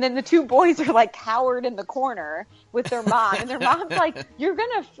it. And then the two boys are like cowered in the corner with their mom. And their mom's like, you're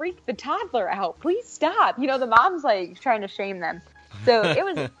going to freak the toddler out. Please stop. You know, the mom's like trying to shame them. So it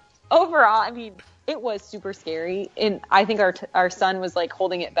was overall, I mean, it was super scary. And I think our son was like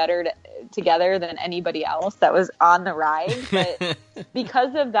holding it better together than anybody else that was on the ride. But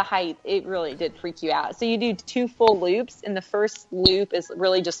because of the height, it really did freak you out. So you do 2 full loops, and the first loop is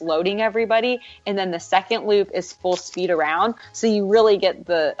really just loading everybody. And then the second loop is full speed around. So you really get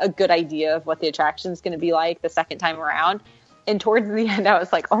a good idea of what the attraction is going to be like the second time around. And towards the end, I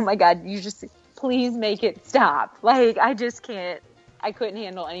was like, oh my God, you just please make it stop. Like, I just can't. I couldn't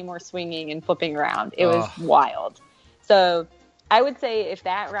handle any more swinging and flipping around. It was wild. So I would say if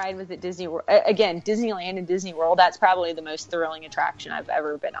that ride was at Disney World, again, Disneyland and Disney World, that's probably the most thrilling attraction I've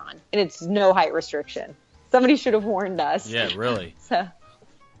ever been on. And it's no height restriction. Somebody should have warned us. Yeah, really. So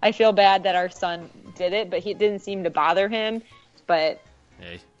I feel bad that our son did it, but it didn't seem to bother him. But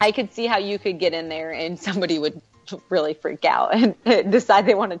I could see how you could get in there and somebody would really freak out and decide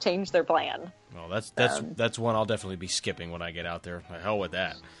they want to change their plan. Well, that's one I'll definitely be skipping when I get out there. The hell with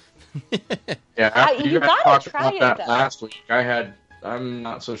that. Yeah, after you guys gotta talked try about it, that though. last week, I'm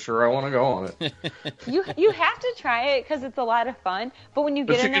not so sure I want to go on it. You have to try it because it's a lot of fun. But when you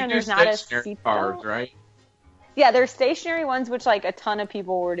But get you in there can and do there's not a stationary seat cars, belt. right? Yeah, there's stationary ones, which like a ton of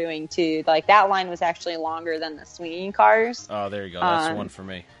people were doing too. Like that line was actually longer than the swinging cars. Oh, there you go. That's the one for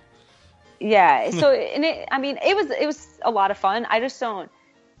me. Yeah. So, and it was a lot of fun. I just don't.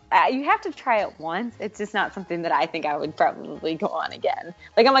 You have to try it once. It's just not something that I think I would probably go on again.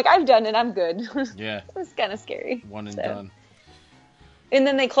 Like I'm like, I've done it. I'm good. Yeah. It was kind of scary. One and So. done. And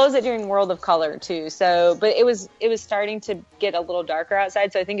then they close it during World of Color too. So, but it was starting to get a little darker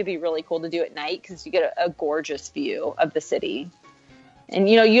outside. So I think it'd be really cool to do at night because you get a gorgeous view of the city. And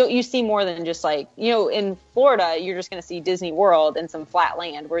you see more than just like in Florida you're just going to see Disney World and some flat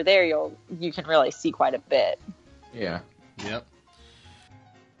land. Where there you can really see quite a bit. Yeah. Yep.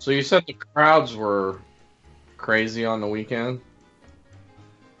 So you said the crowds were crazy on the weekend?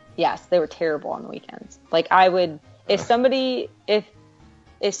 Yes, they were terrible on the weekends. Like I would if somebody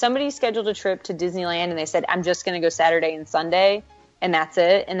scheduled a trip to Disneyland and they said, I'm just going to go Saturday and Sunday and that's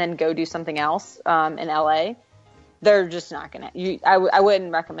it, and then go do something else in LA, they're just not going to. I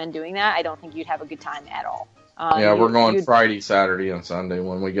wouldn't recommend doing that. I don't think you'd have a good time at all. Yeah, we're going Friday, Saturday, and Sunday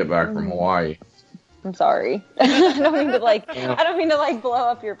when we get back from Hawaii. I'm sorry. I don't mean to blow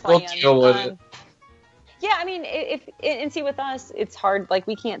up your plans. We'll deal with it. Yeah, I mean, and see with us, it's hard. Like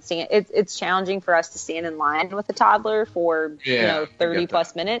we can't stand. It's challenging for us to stand in line with a toddler for 30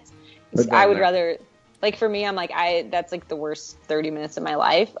 plus minutes. I would rather, like for me, I'm like that's like the worst 30 minutes of my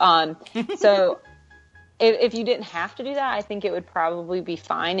life. So if you didn't have to do that, I think it would probably be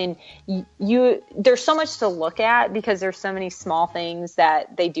fine. And there's so much to look at because there's so many small things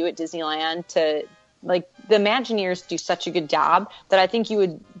that they do at Disneyland to. Like the Imagineers do such a good job that I think you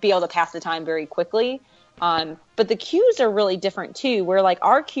would be able to pass the time very quickly. But the queues are really different too, where like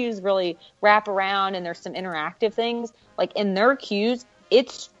our queues really wrap around and there's some interactive things. Like in their queues,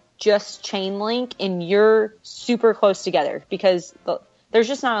 it's just chain link and you're super close together because there's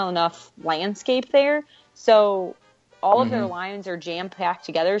just not enough landscape there. So all of their lines are jam-packed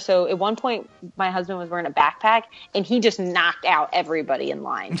together. So at one point, my husband was wearing a backpack, and he just knocked out everybody in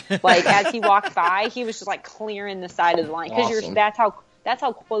line. Like, as he walked by, he was just, like, clearing the side of the line. Because that's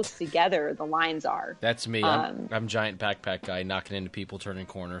how close together the lines are. That's me. I'm giant backpack guy knocking into people, turning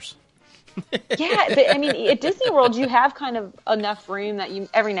corners. Yeah, but, I mean, at Disney World, you have kind of enough room that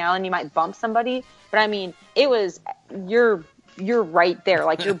every now and then you might bump somebody. But, I mean, you're right there.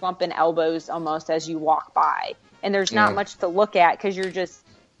 Like, you're bumping elbows almost as you walk by. And there's not much to look at because you're just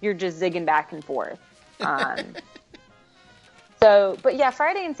zigging back and forth. But yeah,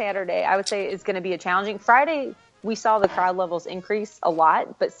 Friday and Saturday I would say is going to be a challenging. Friday we saw the crowd levels increase a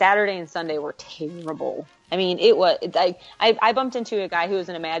lot, but Saturday and Sunday were terrible. I mean, I bumped into a guy who was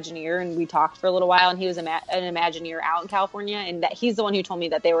an Imagineer and we talked for a little while, and he was an Imagineer out in California, and he's the one who told me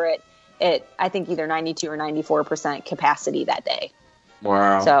that they were at I think either 92 or 94% capacity that day.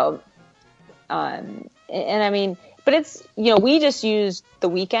 Wow. So. And I mean, but it's, we just used the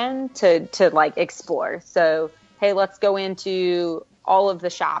weekend to like explore. So, hey, let's go into all of the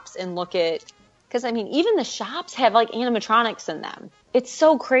shops and look at, because I mean, even the shops have like animatronics in them. It's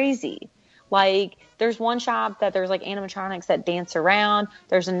so crazy. Like there's one shop that there's like animatronics that dance around.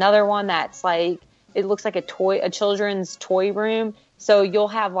 There's another one that's like, it looks like a children's toy room. So you'll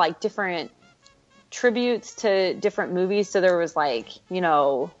have like different tributes to different movies. So there was like,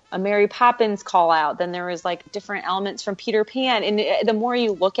 a Mary Poppins call out. Then there was like different elements from Peter Pan. And the more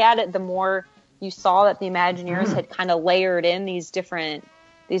you look at it, the more you saw that the Imagineers had kind of layered in these different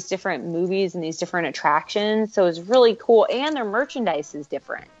movies and these different attractions. So it was really cool. And their merchandise is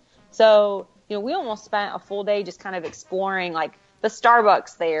different. So, we almost spent a full day just kind of exploring like the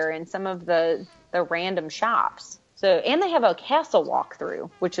Starbucks there and some of the random shops. So, and they have a castle walkthrough,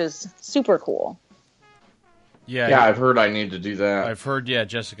 which is super cool. Yeah, I've heard I need to do that. I've heard,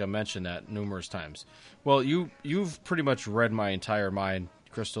 Jessica mentioned that numerous times. Well, you've pretty much read my entire mind,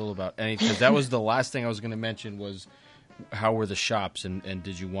 Crystal, about anything. Because that was the last thing I was going to mention was how were the shops and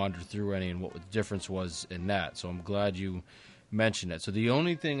did you wander through any and what the difference was in that. So I'm glad you mentioned it. So the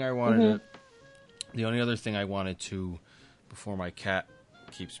only other thing I wanted to, before my cat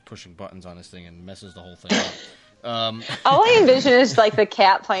keeps pushing buttons on this thing and messes the whole thing up. All I envision is like the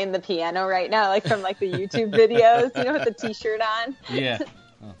cat playing the piano right now, like from like the YouTube videos, with the t-shirt on. Yeah,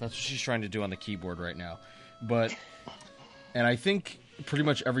 that's what she's trying to do on the keyboard right now. And I think pretty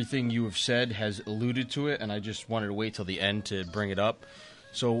much everything you have said has alluded to it, and I just wanted to wait till the end to bring it up.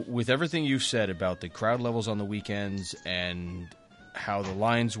 So with everything you've said about the crowd levels on the weekends and how the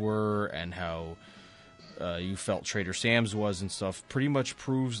lines were and how you felt Trader Sam's was and stuff, pretty much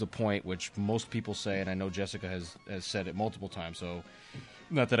proves the point, which most people say, and I know Jessica has said it multiple times, so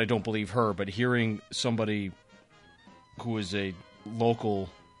not that I don't believe her, but hearing somebody who is a local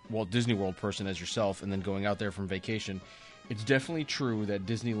Walt Disney World person as yourself and then going out there from vacation, it's definitely true that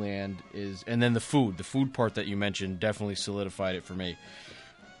Disneyland is, and then the food part that you mentioned definitely solidified it for me.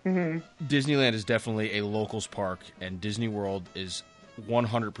 Mm-hmm. Disneyland is definitely a locals park, and Disney World is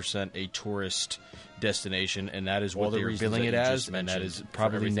 100% a tourist destination, and that is what they're billing it as, and that is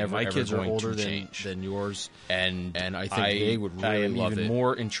probably never. My kids are older than yours, and I think they would really love it. I am even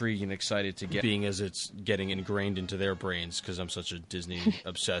more intrigued and excited to get, being as it's getting ingrained into their brains because I'm such a Disney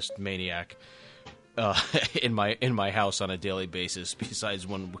obsessed maniac. In my house on a daily basis, besides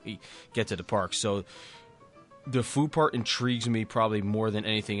when we get to the park. So the food part intrigues me probably more than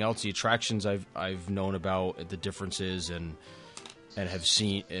anything else. The attractions I've known about, the differences, and have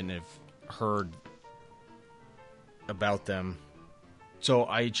seen and have heard about them. So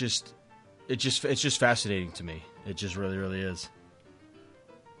it's just fascinating to me. It just really, really is.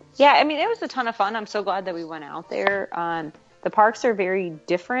 Yeah, I mean, it was a ton of fun. I'm so glad that we went out there. The parks are very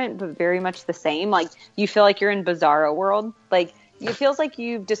different, but very much the same. Like, you feel like you're in Bizarro World. Like, it feels like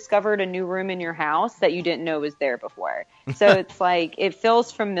you've discovered a new room in your house that you didn't know was there before. So it's like, it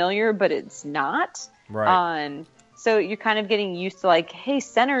feels familiar, but it's not. Right. So you're kind of getting used to, like, hey,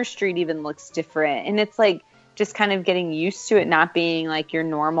 Center Street even looks different. And it's like just kind of getting used to it not being like your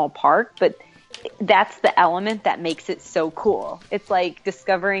normal park, but that's the element that makes it so cool. It's like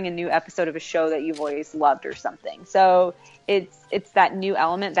discovering a new episode of a show that you've always loved or something. So it's that new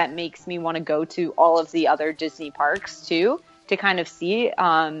element that makes me want to go to all of the other Disney parks too, to kind of see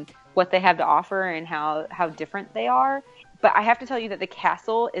what they have to offer and how different they are. But I have to tell you that the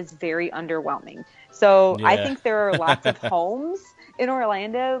castle is very underwhelming. So yeah. I think there are lots of homes in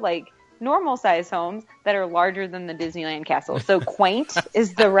Orlando, like normal size homes, that are larger than the Disneyland castle. So quaint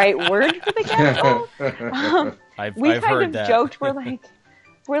is the right word for the castle. I've heard that. Joked. We're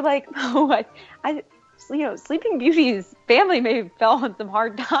like, oh, Sleeping Beauty's family may have fell on some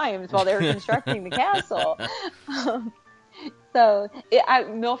hard times while they were constructing the castle.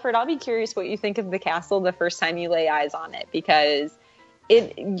 Milford, I'll be curious what you think of the castle the first time you lay eyes on it, because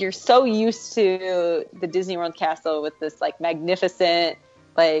you're so used to the Disney World castle with this like magnificent,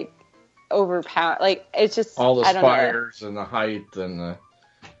 like overpower, like it's just all the spires and the height and how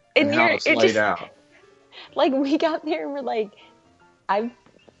it's laid out. Like, we got there and we're like,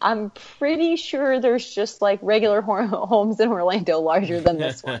 I'm pretty sure there's just like regular homes in Orlando larger than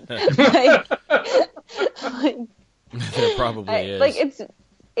this one. There probably is. Like,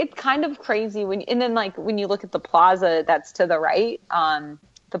 it's kind of crazy when you look at the plaza that's to the right.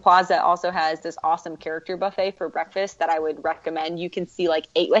 The plaza also has this awesome character buffet for breakfast that I would recommend. You can see like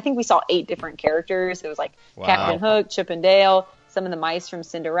 8. I think we saw 8 different characters. It was like wow. Captain Hook, Chip and Dale, some of the mice from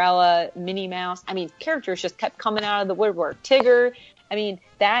Cinderella, Minnie Mouse. I mean, characters just kept coming out of the woodwork. Tigger. I mean,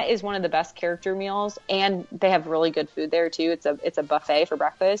 that is one of the best character meals, and they have really good food there too. It's a buffet for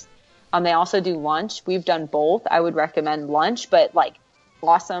breakfast. They also do lunch. We've done both. I would recommend lunch, but like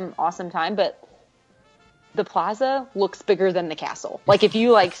awesome time. But the plaza looks bigger than the castle. Like, if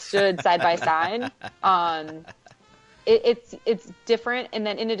you like stood side by side, it's different. And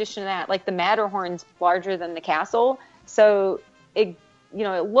then in addition to that, like the Matterhorn's larger than the castle, so it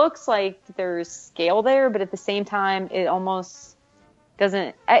looks like there's scale there, but at the same time, it almost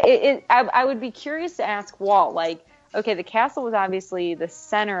doesn't. I would be curious to ask Walt, like, okay, the castle was obviously the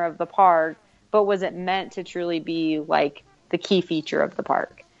center of the park, but was it meant to truly be like the key feature of the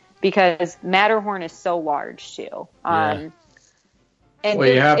park? Because Matterhorn is so large too. And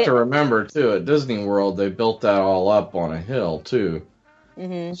you have to remember too, at Disney World, they built that all up on a hill too.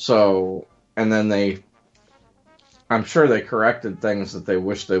 Mm-hmm. So, and then I'm sure they corrected things that they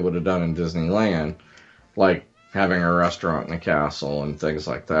wish they would have done in Disneyland, like having a restaurant in the castle and things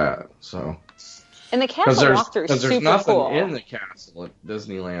like that. So, and the castle walkthrough is super cool. Because there's nothing in the castle at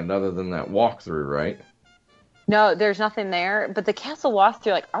Disneyland other than that walkthrough, right? No, there's nothing there. But the castle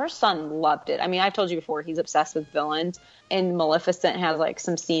walkthrough, like, our son loved it. I mean, I've told you before, he's obsessed with villains. And Maleficent has, like,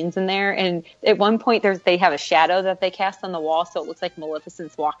 some scenes in there. And at one point, they have a shadow that they cast on the wall, so it looks like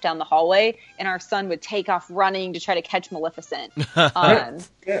Maleficent's walked down the hallway. And our son would take off running to try to catch Maleficent.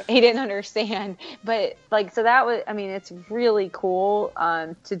 He didn't understand. But, like, so that was, I mean, it's really cool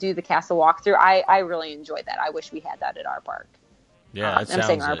to do the castle walkthrough. I really enjoyed that. I wish we had that at our park. Yeah, I'm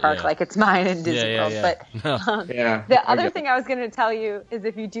saying our park like it's mine in Disney World. But the other thing I was going to tell you is,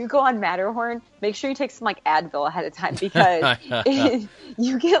 if you do go on Matterhorn, make sure you take some like Advil ahead of time, because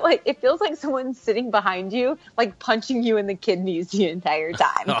you get like, it feels like someone's sitting behind you, like punching you in the kidneys the entire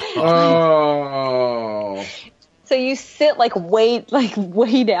time. Oh. So you sit like way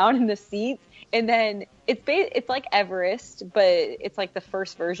down in the seats, and then it's like Everest, but it's like the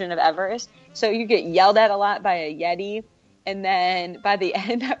first version of Everest. So you get yelled at a lot by a Yeti. And then by the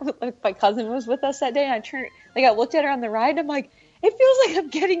end, my cousin was with us that day, and I looked at her on the ride, and I'm like, it feels like I'm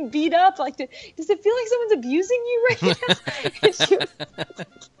getting beat up. Like, does it feel like someone's abusing you right now?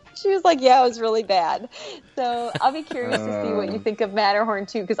 She was like, yeah, it was really bad. So I'll be curious to see what you think of Matterhorn,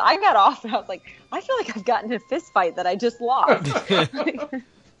 too, because I got off and I was like, I feel like I've gotten in a fist fight that I just lost.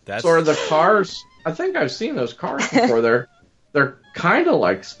 That's sort of the cars. I think I've seen those cars before. They're kind of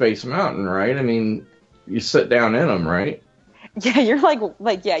like Space Mountain, right? I mean, you sit down in them, right? Yeah, you're like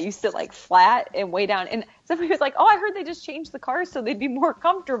you sit like flat and way down. And somebody was like, "Oh, I heard they just changed the cars so they'd be more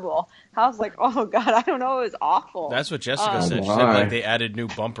comfortable." I was like, "Oh God, I don't know, it was awful." That's what Jessica said. She said like they added new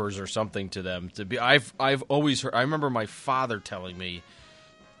bumpers or something to them to be. I've always heard. I remember my father telling me,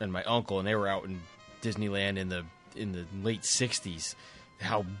 and my uncle, and they were out in Disneyland in the late '60s.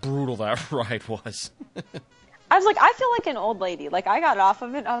 How brutal that ride was. I was like, I feel like an old lady. Like, I got off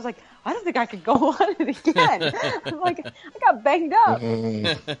of it, and I was like, I don't think I could go on it again. I'm like, I got banged up.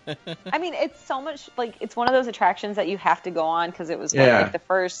 I mean, it's so much, like, it's one of those attractions that you have to go on because it was like the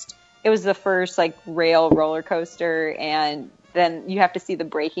first like rail roller coaster, and then you have to see the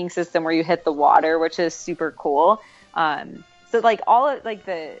braking system where you hit the water, which is super cool. So like all of like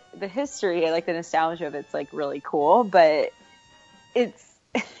the history, like the nostalgia of it's like really cool, but it's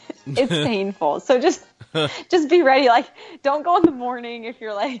painful. So just be ready. Like, don't go in the morning if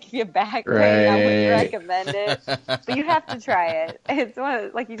you're like, if you have back pain. I wouldn't recommend it, but you have to try it. It's one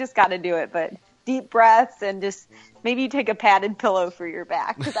of, like, you just got to do it. But deep breaths and just maybe you take a padded pillow for your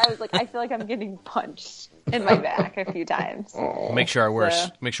back, because I was like, I feel like I'm getting punched in my back a few times. Make sure I wear a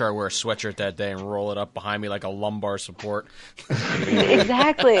sweatshirt that day and roll it up behind me like a lumbar support.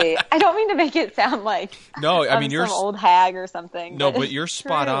 Exactly. I don't mean to make it sound like you're some old hag or something. No, but you're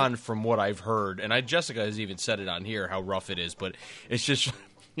spot on from what I've heard, and Jessica has even said it on here how rough it is. But it's just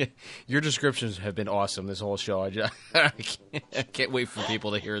your descriptions have been awesome this whole show. I can't wait for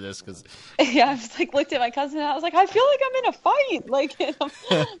people to hear this because I was like looked at my cousin and I was like, I feel like I'm in a fight. Like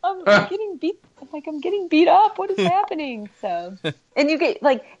I'm getting beat. Like I'm getting beat up. What is happening? So, and you get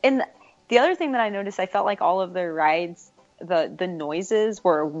like, and the other thing that I noticed, I felt like all of their rides, the noises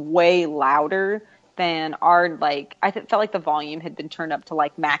were way louder than our, like, felt like the volume had been turned up to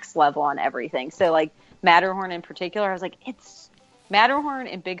like max level on everything. So like Matterhorn in particular, I was like, it's Matterhorn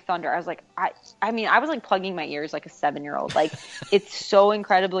and Big Thunder. I was like, I mean, I was like plugging my ears like a 7-year-old. Like, it's so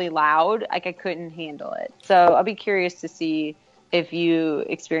incredibly loud. Like, I couldn't handle it. So I'll be curious to see if you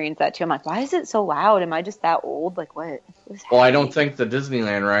experience that too. I'm like, why is it so loud? Am I just that old? Like, what? Well, I don't think the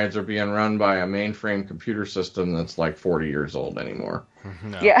Disneyland rides are being run by a mainframe computer system that's like 40 years old anymore.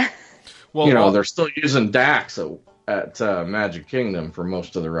 No. Yeah. Well, they're still using DAX at Magic Kingdom for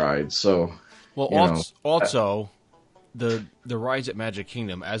most of the rides. So, also. The rides at Magic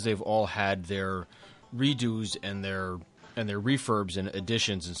Kingdom, as they've all had their redos and their refurbs and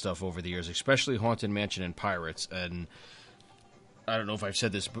additions and stuff over the years, especially Haunted Mansion and Pirates. And I don't know if I've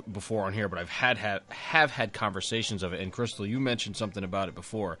said this before on here, but I've had conversations of it. And Crystal, you mentioned something about it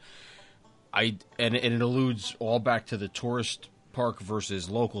before. And it alludes all back to the tourist park versus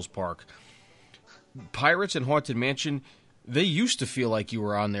locals park. Pirates and Haunted Mansion, they used to feel like you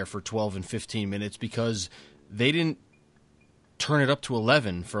were on there for 12 and 15 minutes because they didn't turn it up to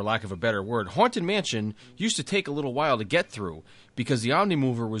 11, for lack of a better word. Haunted Mansion used to take a little while to get through because the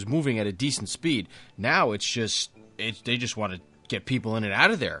Omnimover was moving at a decent speed. Now it's just they just want to get people in and out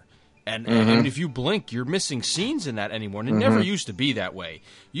of there. And if you blink, you're missing scenes in that anymore. And it never used to be that way.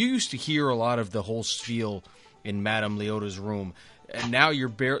 You used to hear a lot of the whole spiel in Madame Leota's room. And now you're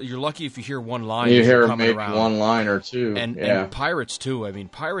lucky if you hear one line. You hear maybe one line or two. And Pirates, too. I mean,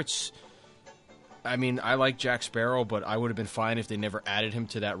 Pirates... I mean, I like Jack Sparrow, but I would have been fine if they never added him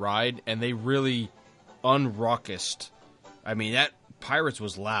to that ride. And they really unraucused. I mean, that Pirates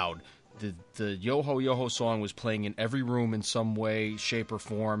was loud. The Yo-Ho Yo-Ho song was playing in every room in some way, shape, or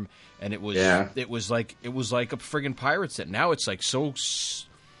form, and it was like a friggin' Pirates set. Now it's like so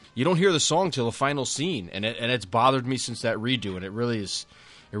you don't hear the song till the final scene, and it's bothered me since that redo, and it really is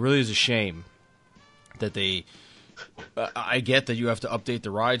a shame that they. I get that you have to update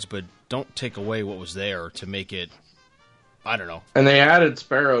the rides, but don't take away what was there to make it, I don't know. And they added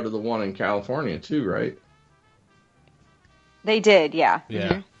Sparrow to the one in California too, right? They did, yeah.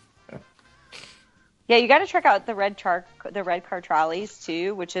 Yeah. Mm-hmm. Yeah, you got to check out the red car trolleys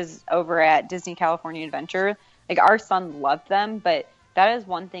too, which is over at Disney California Adventure. Like, our son loved them, but that is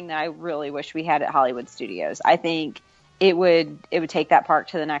one thing that I really wish we had at Hollywood Studios. I think it would take that park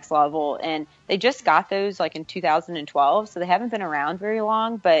to the next level. And they just got those like in 2012, so they haven't been around very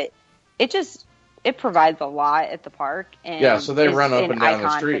long, but it provides a lot at the park. And so they run up and down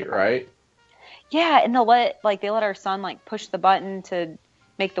the street, right? Yeah, and they'll let our son like push the button to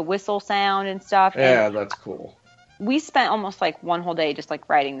make the whistle sound and stuff. Yeah, and that's cool. We spent almost like one whole day just like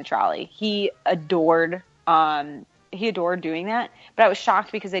riding the trolley. He adored he adored doing that. But I was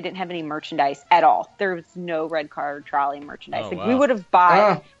shocked because they didn't have any merchandise at all. There was no red car trolley merchandise. Oh, like wow. we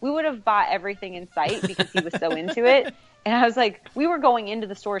would have bought everything in sight because he was so into it. And I was like, we were going into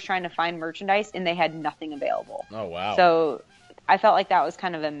the stores trying to find merchandise, and they had nothing available. Oh, wow. So I felt like that was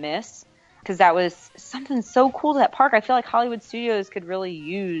kind of a miss, because that was something so cool to that park. I feel like Hollywood Studios could really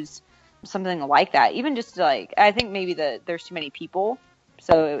use something like that. Even just to, like, I think maybe there's too many people,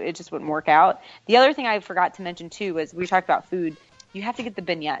 so it just wouldn't work out. The other thing I forgot to mention, too, was we talked about food. You have to get the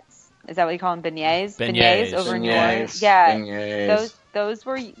beignets. Is that what you call them? Beignets? Beignets over in New Beignets. Orleans. Yeah. Beignets. Those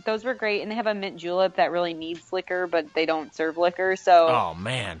were great, and they have a mint julep that really needs liquor, but they don't serve liquor. So Oh,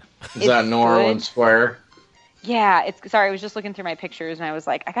 man. Is that New Orleans Square? yeah, sorry, I was just looking through my pictures, and I was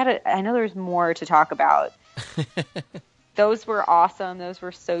like, I know there's more to talk about. Those were awesome. Those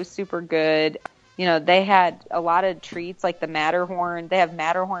were so super good. You know, they had a lot of treats, like the Matterhorn. They have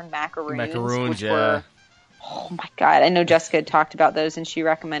Matterhorn macaroons. Macaroons, which yeah. were, oh my God. I know Jessica had talked about those, and she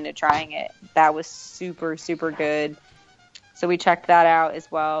recommended trying it. That was super, super good. So we checked that out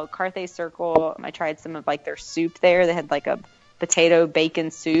as well. Carthay Circle, I tried some of, like, their soup there. They had, like, a potato bacon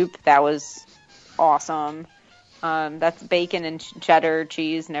soup. That was awesome. That's bacon and cheddar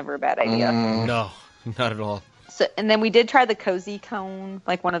cheese. Never a bad idea. No, not at all. So, and then we did try the cozy cone,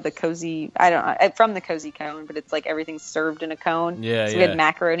 like one of the cozy, I don't know, from the cozy cone, but it's like everything's served in a cone. Yeah, so we had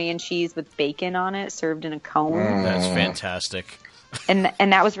macaroni and cheese with bacon on it, served in a cone. That's fantastic. And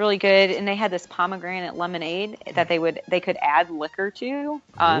that was really good. And they had this pomegranate lemonade that they could add liquor to.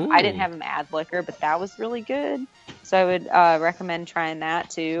 I didn't have them add liquor, but that was really good. So I would recommend trying that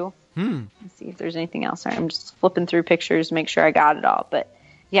too. Let's see if there's anything else. Sorry, I'm just flipping through pictures to make sure I got it all. But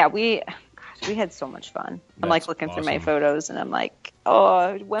yeah, we had so much fun. I'm like looking through my photos, and I'm like,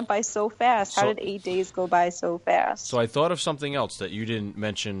 oh, it went by so fast. How did 8 days go by so fast? So I thought of something else that you didn't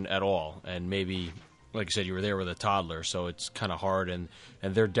mention at all, and maybe, like you said, you were there with a toddler, so it's kind of hard, and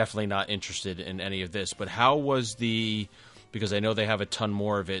they're definitely not interested in any of this. But how was because I know they have a ton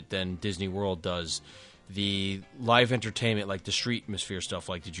more of it than Disney World does, the live entertainment, like the street atmosphere stuff?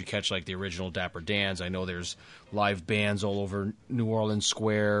 Like, did you catch, like, the original Dapper Dans? I know there's live bands all over New Orleans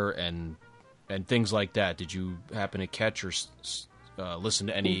Square and things like that. Did you happen to catch or listen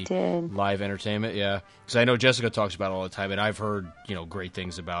to any live entertainment? Yeah, because I know Jessica talks about it all the time, and I've heard, great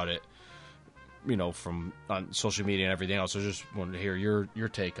things about it, from on social media and everything else. So I just wanted to hear your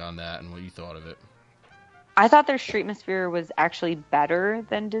take on that and what you thought of it. I thought their street atmosphere was actually better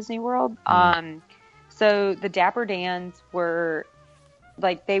than Disney World. So the Dapper Dans were,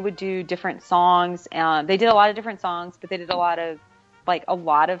 like, they would do different songs. They did a lot of different songs, but they did a lot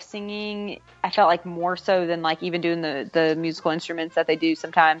of singing. I felt like more so than, like, even doing the musical instruments that they do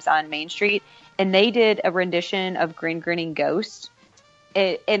sometimes on Main Street. And they did a rendition of Grinning Ghost.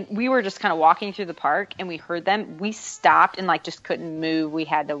 And we were just kind of walking through the park, and we heard them. We stopped and, like, just couldn't move. We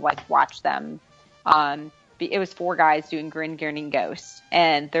had to, like, watch them. It was 4 guys doing Grinning Ghost,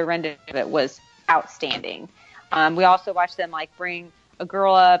 and their rendition of it was outstanding. We also watched them, like, bring a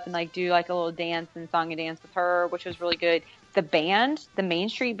girl up and, like, do, like, a little dance and song and dance with her, which was really good. The band, the Main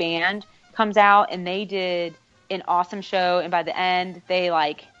Street Band, comes out, and they did an awesome show. And by the end, they,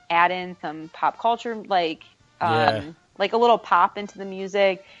 like, add in some pop culture, like a little pop into the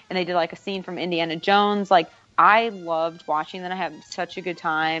music. And they did, like, a scene from Indiana Jones. Like, I loved watching them. I had such a good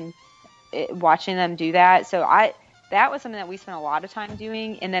time watching them do that. So that was something that we spent a lot of time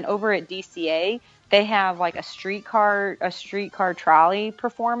doing. And then over at DCA, they have, like, a streetcar trolley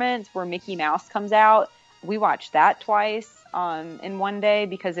performance where Mickey Mouse comes out. We watched that twice in one day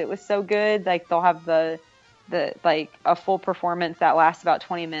because it was so good. Like, they'll have the like a full performance that lasts about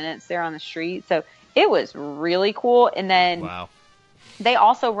 20 minutes there on the street. So it was really cool. And then they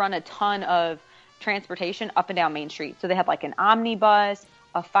also run a ton of transportation up and down Main Street. So they have, like, an omnibus,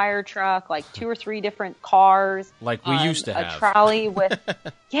 a fire truck, like 2 or 3 different cars. Like we used to have. A trolley with,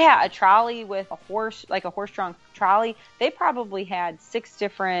 a trolley with a horse, like a horse-drawn trolley. They probably had 6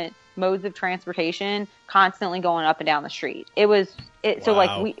 different modes of transportation constantly going up and down the street. So,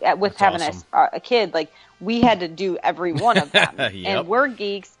 like, with having awesome. a kid, like, we had to do every one of them. And we're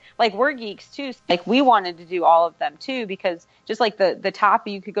geeks. Like, we're geeks too. Like, we wanted to do all of them too, because just like the top,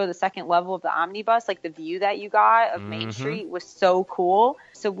 you could go the second level of the omnibus, like the view that you got of Main Street was so cool.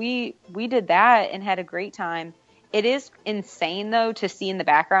 So we did that and had a great time. It is insane though to see in the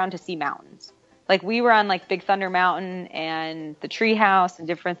background, to see mountains. Like, we were on, like, Big Thunder Mountain and the Treehouse and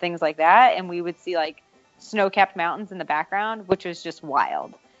different things like that, and we would see, like, snow-capped mountains in the background, which was just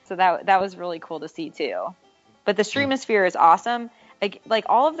wild. So that was really cool to see too. But the street atmosphere is awesome. Like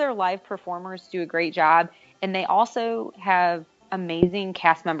all of their live performers do a great job, and they also have amazing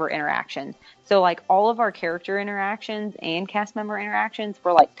cast member interactions. So like all of our character interactions and cast member interactions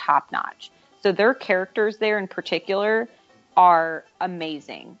were like top notch. So their characters there in particular are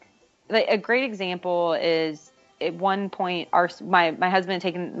amazing. Like, a great example is at one point my husband had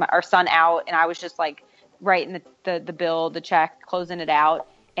taken our son out, and I was just like writing the bill, the check, closing it out.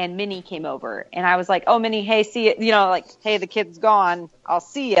 And Minnie came over, and I was like, "Oh, Minnie, hey, see it, like, hey, the kid's gone. I'll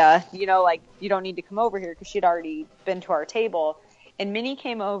see ya. Like, you don't need to come over here," because she'd already been to our table. And Minnie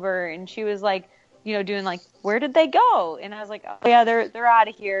came over, and she was like, doing like, "Where did they go?" And I was like, "Oh yeah, they're out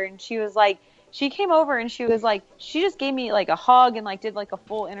of here." And she was like, she came over, and she was like, she just gave me like a hug and like did like a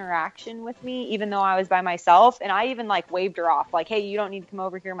full interaction with me, even though I was by myself. And I even like waved her off, like, "Hey, you don't need to come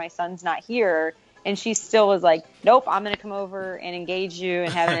over here. My son's not here." And she still was like, "Nope, I'm going to come over and engage you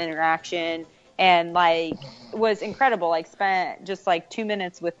and have an interaction." And like, was incredible. Like, spent just like 2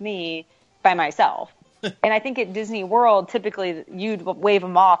 minutes with me by myself. And I think at Disney World, typically you'd wave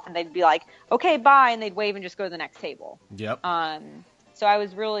them off and they'd be like, "Okay, bye." And they'd wave and just go to the next table. Yep. So I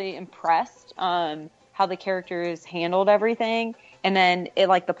was really impressed how the characters handled everything. And then at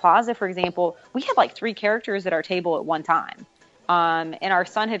like the Plaza, for example, we had like 3 characters at our table at one time. And our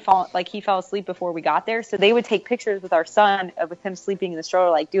son had he fell asleep before we got there. So they would take pictures with our son with him sleeping in the stroller,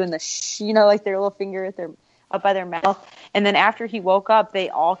 like doing the, like their little finger up by their mouth. And then after he woke up, they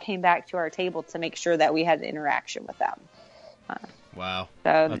all came back to our table to make sure that we had an interaction with them. Wow.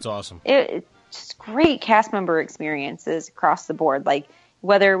 So that's awesome. It's just great cast member experiences across the board. Like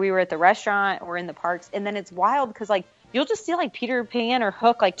whether we were at the restaurant or in the parks. And then it's wild because like, you'll just see like Peter Pan or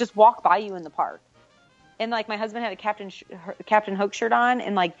Hook, like just walk by you in the park. And, like, my husband had a Captain Hook shirt on,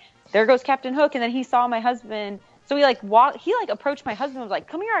 and, like, there goes Captain Hook. And then he saw my husband. So he, like, approached my husband and was like,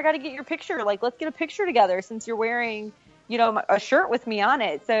 "Come here, I got to get your picture. Like, let's get a picture together since you're wearing, a shirt with me on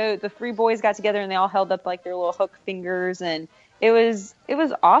it." So the 3 boys got together, and they all held up, like, their little Hook fingers. And it was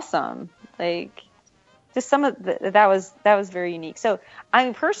awesome. Like, just some of that was very unique. So, I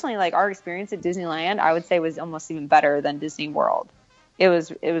mean, personally, like, our experience at Disneyland, I would say was almost even better than Disney World. It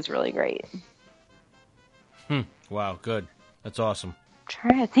was really great. Wow, good. That's awesome.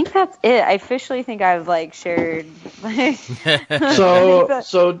 I think that's it. I officially think I've like shared. Like,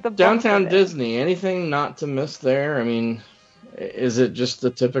 so downtown Disney, anything not to miss there? I mean, is it just the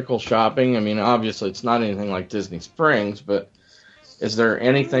typical shopping? I mean, obviously it's not anything like Disney Springs, but is there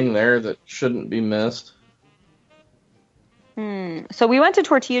anything there that shouldn't be missed? So we went to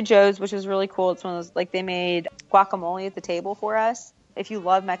Tortilla Joe's, which is really cool. It's one of those, like, they made guacamole at the table for us. If you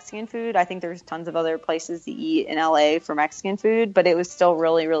love Mexican food, I think there's tons of other places to eat in LA for Mexican food, but it was still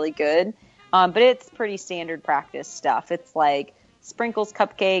really, really good. But it's pretty standard practice stuff. It's like sprinkles,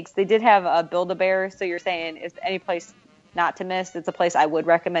 cupcakes. They did have a Build-A-Bear, so you're saying if any place not to miss, it's a place I would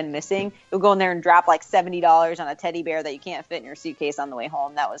recommend missing. You'll go in there and drop like $70 on a teddy bear that you can't fit in your suitcase on the way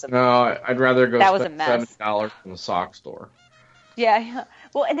home. No, I'd rather go spend $70 in the sock store. Yeah.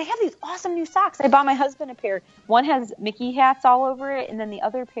 Well, and they have these awesome new socks. I bought my husband a pair. One has Mickey hats all over it, and then the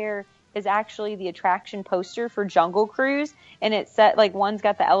other pair is actually the attraction poster for Jungle Cruise. And it's set, like, one's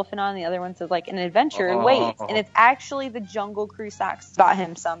got the elephant on, the other one says, like, an adventure waits. And it's actually the Jungle Cruise socks. Bought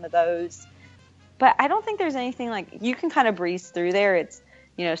him some of those. But I don't think there's anything, like, you can kind of breeze through there. It's,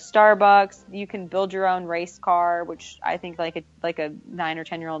 Starbucks. You can build your own race car, which I think like a 9 or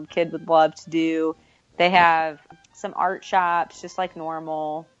 10-year-old kid would love to do. They have some art shops, just like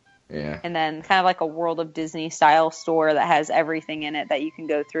normal. Yeah. And then kind of like a World of Disney style store that has everything in it that you can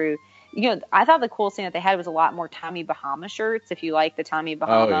go through. I thought the coolest thing that they had was a lot more Tommy Bahama shirts. If you like the Tommy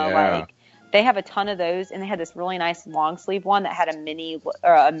Bahama, like, they have a ton of those, and they had this really nice long sleeve one that had a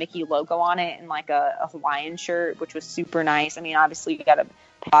Mickey logo on it and like a Hawaiian shirt, which was super nice. I mean, obviously you got a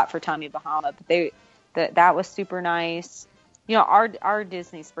pot for Tommy Bahama, but that was super nice. Our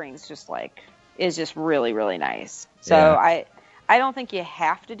Disney Springs is just really, really nice. So I don't think you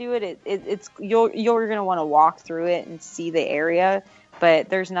have to do it. It's you're going to want to walk through it and see the area, but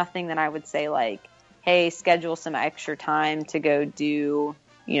there's nothing that I would say like, hey, schedule some extra time to go do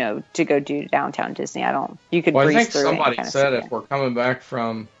downtown Disney. You could breeze through it. I think somebody said if we're coming back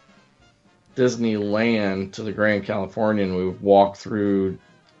from Disneyland to the Grand Californian, we would walk through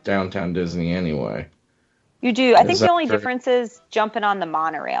downtown Disney anyway. You do. I think the only difference is jumping on the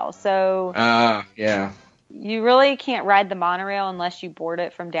monorail. So yeah. You really can't ride the monorail unless you board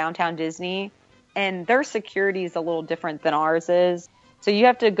it from downtown Disney. And their security is a little different than ours is. So you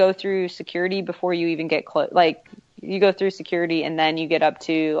have to go through security before you even get close. Like, you go through security and then you get up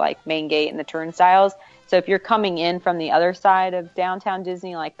to, like, main gate and the turnstiles. So if you're coming in from the other side of downtown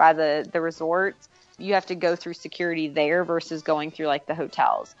Disney, like by the resorts, you have to go through security there versus going through, like, the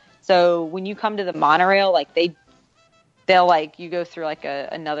hotels. So when you come to the monorail, like, they'll like you go through like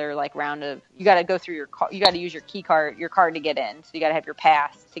another like round of, you got to go through you got to use your card to get in. So you got to have your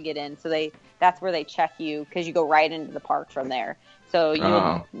pass to get in. So that's where they check you, because you go right into the park from there. So you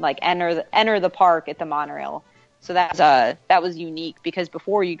would like enter the park at the monorail. So that was unique, because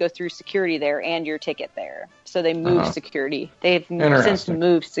before you go through security there and your ticket there. So they moved security. They've since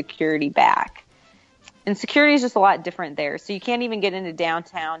moved security back. And security is just a lot different there. So you can't even get into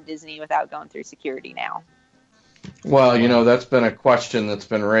downtown Disney without going through security now. Well, that's been a question that's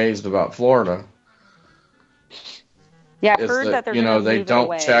been raised about Florida. Yeah, I've heard that they're going to move it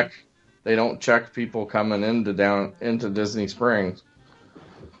away. They don't check people coming into Disney Springs.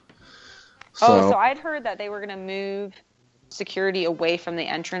 So I'd heard that they were going to move security away from the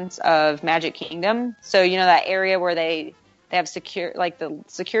entrance of Magic Kingdom. So that area where they have the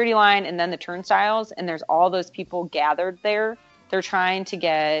security line and then the turnstiles, and there's all those people gathered there. They're trying to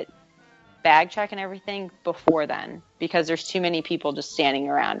get bag check and everything before then, because there's too many people just standing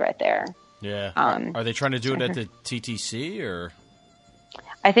around right there. Yeah. Are they trying to do it at the TTC, or?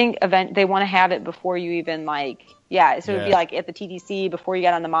 I think they want to have it before you even it would be like at the TTC, before you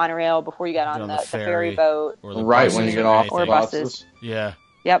got on the monorail, before you got on the ferry boat, right when you get off the buses. Yeah.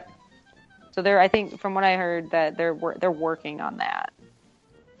 Yep. So I think from what I heard, that they're working on that,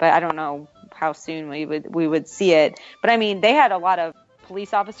 but I don't know how soon we would see it. But I mean, they had a lot of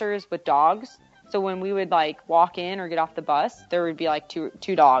police officers with dogs. So when we would walk in or get off the bus, there would be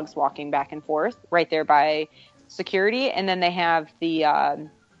two dogs walking back and forth right there by security, and then they have the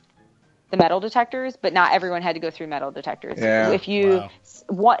metal detectors, but not everyone had to go through metal detectors. Yeah. If you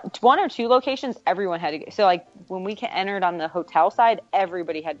one or two locations, everyone had to go. So when we entered on the hotel side,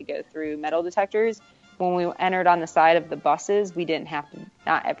 everybody had to go through metal detectors. When we entered on the side of the buses, we didn't have to.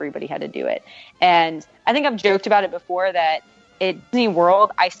 Not everybody had to do it. And I think I've joked about it before that at Disney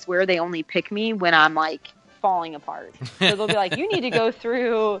World, I swear they only pick me when I'm falling apart. So they'll be like, you need to go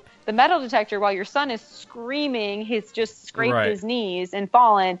through the metal detector while your son is screaming. He's just scraped his knees and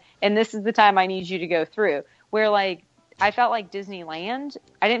fallen, and this is the time I need you to go through. Where I felt like Disneyland,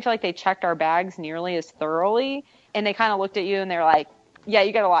 I didn't feel like they checked our bags nearly as thoroughly, and they kind of looked at you and they're like, yeah,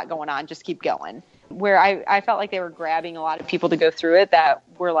 you got a lot going on, just keep going. Where I felt like they were grabbing a lot of people to go through it that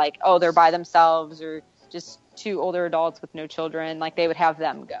were like, oh, they're by themselves, or just two older adults with no children, they would have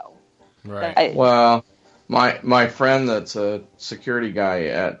them go. Right. My friend that's a security guy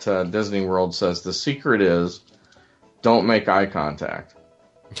at Disney World says the secret is don't make eye contact.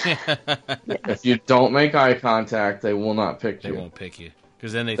 If you don't make eye contact, they will not pick you. They won't pick you,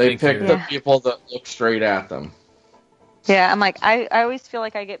 because then they pick the people that look straight at them. Yeah, I'm I always feel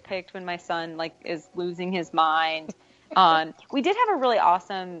like I get picked when my son is losing his mind. We did have a really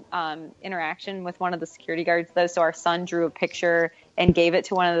awesome interaction with one of the security guards, though. So our son drew a picture and gave it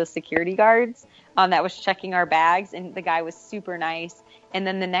to one of the security guards that was checking our bags, and the guy was super nice. And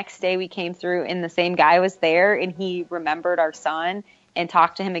then the next day we came through, and the same guy was there, and he remembered our son and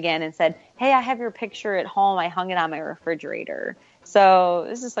talked to him again and said, hey, I have your picture at home. I hung it on my refrigerator. So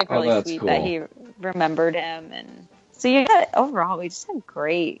this is really sweet that he remembered him. And so overall, we just had a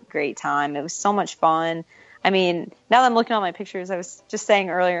great, great time. It was so much fun. I mean, now that I'm looking at my pictures, I was just saying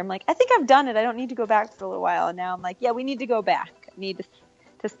earlier, I'm like, I think I've done it. I don't need to go back for a little while. And now I'm like, yeah, we need to go back. I need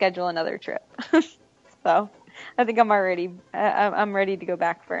to schedule another trip. So I think I'm ready to go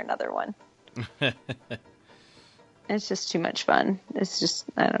back for another one. It's just too much fun. It's just,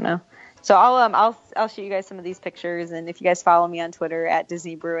 I don't know. So I'll show you guys some of these pictures, and if you guys follow me on Twitter at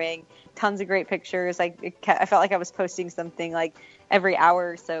Disney Brewing, tons of great pictures. I felt like I was posting something every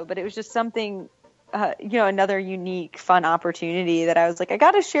hour or so, but it was just something, another unique, fun opportunity that I was like, I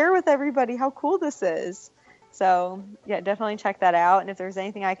got to share with everybody how cool this is. So yeah, definitely check that out. And if there's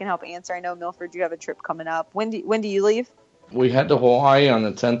anything I can help answer, I know Milford, you have a trip coming up. When do you leave? We head to Hawaii on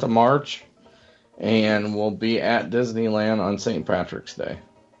the 10th of March, and we'll be at Disneyland on St. Patrick's Day.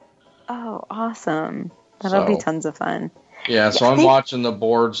 Oh, awesome. That'll be tons of fun. Yeah, so I'm watching the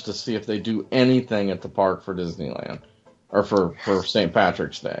boards to see if they do anything at the park for Disneyland, or for St.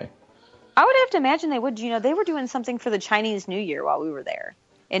 Patrick's Day. I would have to imagine they would. They were doing something for the Chinese New Year while we were there.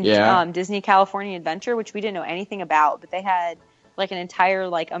 In Disney California Adventure, which we didn't know anything about, but they had an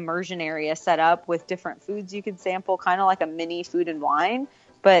entire immersion area set up with different foods you could sample, kind of like a mini Food and Wine.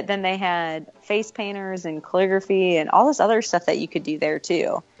 But then they had face painters and calligraphy and all this other stuff that you could do there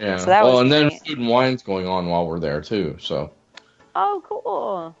too. Yeah. So that was then Food and Wine's going on while we're there too. So. Oh,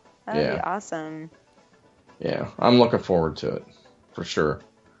 cool! That'd be awesome. Yeah, I'm looking forward to it for sure.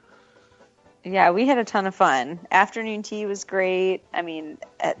 Yeah, we had a ton of fun. Afternoon tea was great. I mean,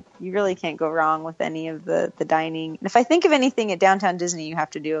 you really can't go wrong with any of the dining. And if I think of anything at Downtown Disney you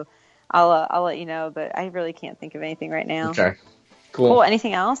have to do, I'll let you know, but I really can't think of anything right now. Okay. Cool.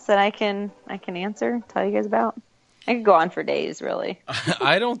 Anything else that I can answer, tell you guys about? I could go on for days, really.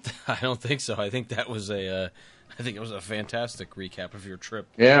 I don't think so. I think that was it was a fantastic recap of your trip.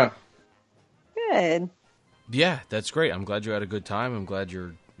 Yeah. Good. Yeah, that's great. I'm glad you had a good time. I'm glad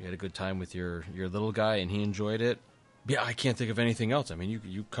you had a good time with your little guy and he enjoyed it. Yeah, I can't think of anything else. I mean,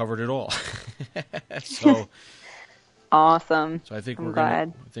 you covered it all. So awesome. So I think we're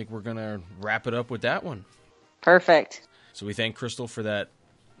gonna wrap it up with that one. Perfect. So we thank Crystal for that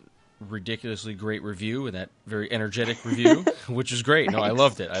ridiculously great review and that very energetic review, which is great. No, I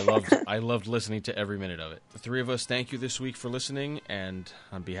loved it. I loved listening to every minute of it. The three of us thank you this week for listening, and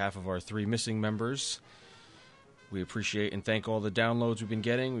on behalf of our 3 missing members, we appreciate and thank all the downloads we've been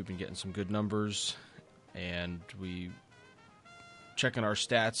getting. We've been getting some good numbers, and we checking our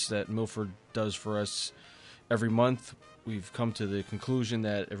stats that Milford does for us every month. We've come to the conclusion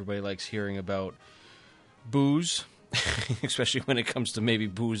that everybody likes hearing about booze, especially when it comes to maybe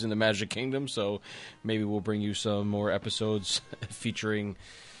booze in the Magic Kingdom. So maybe we'll bring you some more episodes featuring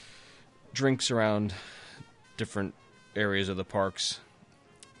drinks around different areas of the parks.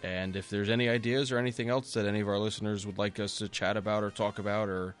 And if there's any ideas or anything else that any of our listeners would like us to chat about or talk about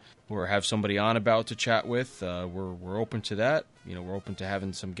or have somebody on about to chat with, we're open to that. We're open to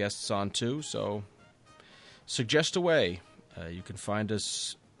having some guests on too. So suggest away. You can find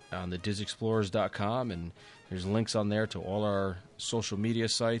us on the DizExplorers.com, and there's links on there to all our social media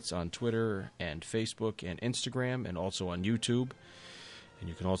sites on Twitter and Facebook and Instagram, and also on YouTube. And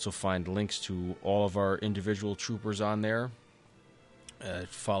you can also find links to all of our individual troopers on there.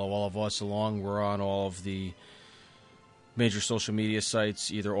 Follow all of us along. We're on all of the major social media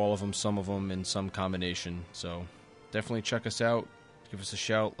sites, either all of them, some of them, in some combination. So definitely check us out. Give us a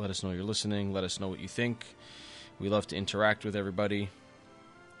shout. Let us know you're listening. Let us know what you think. We love to interact with everybody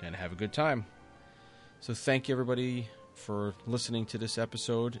and have a good time. So thank you, everybody, for listening to this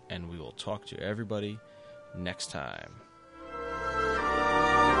episode, and we will talk to everybody next time.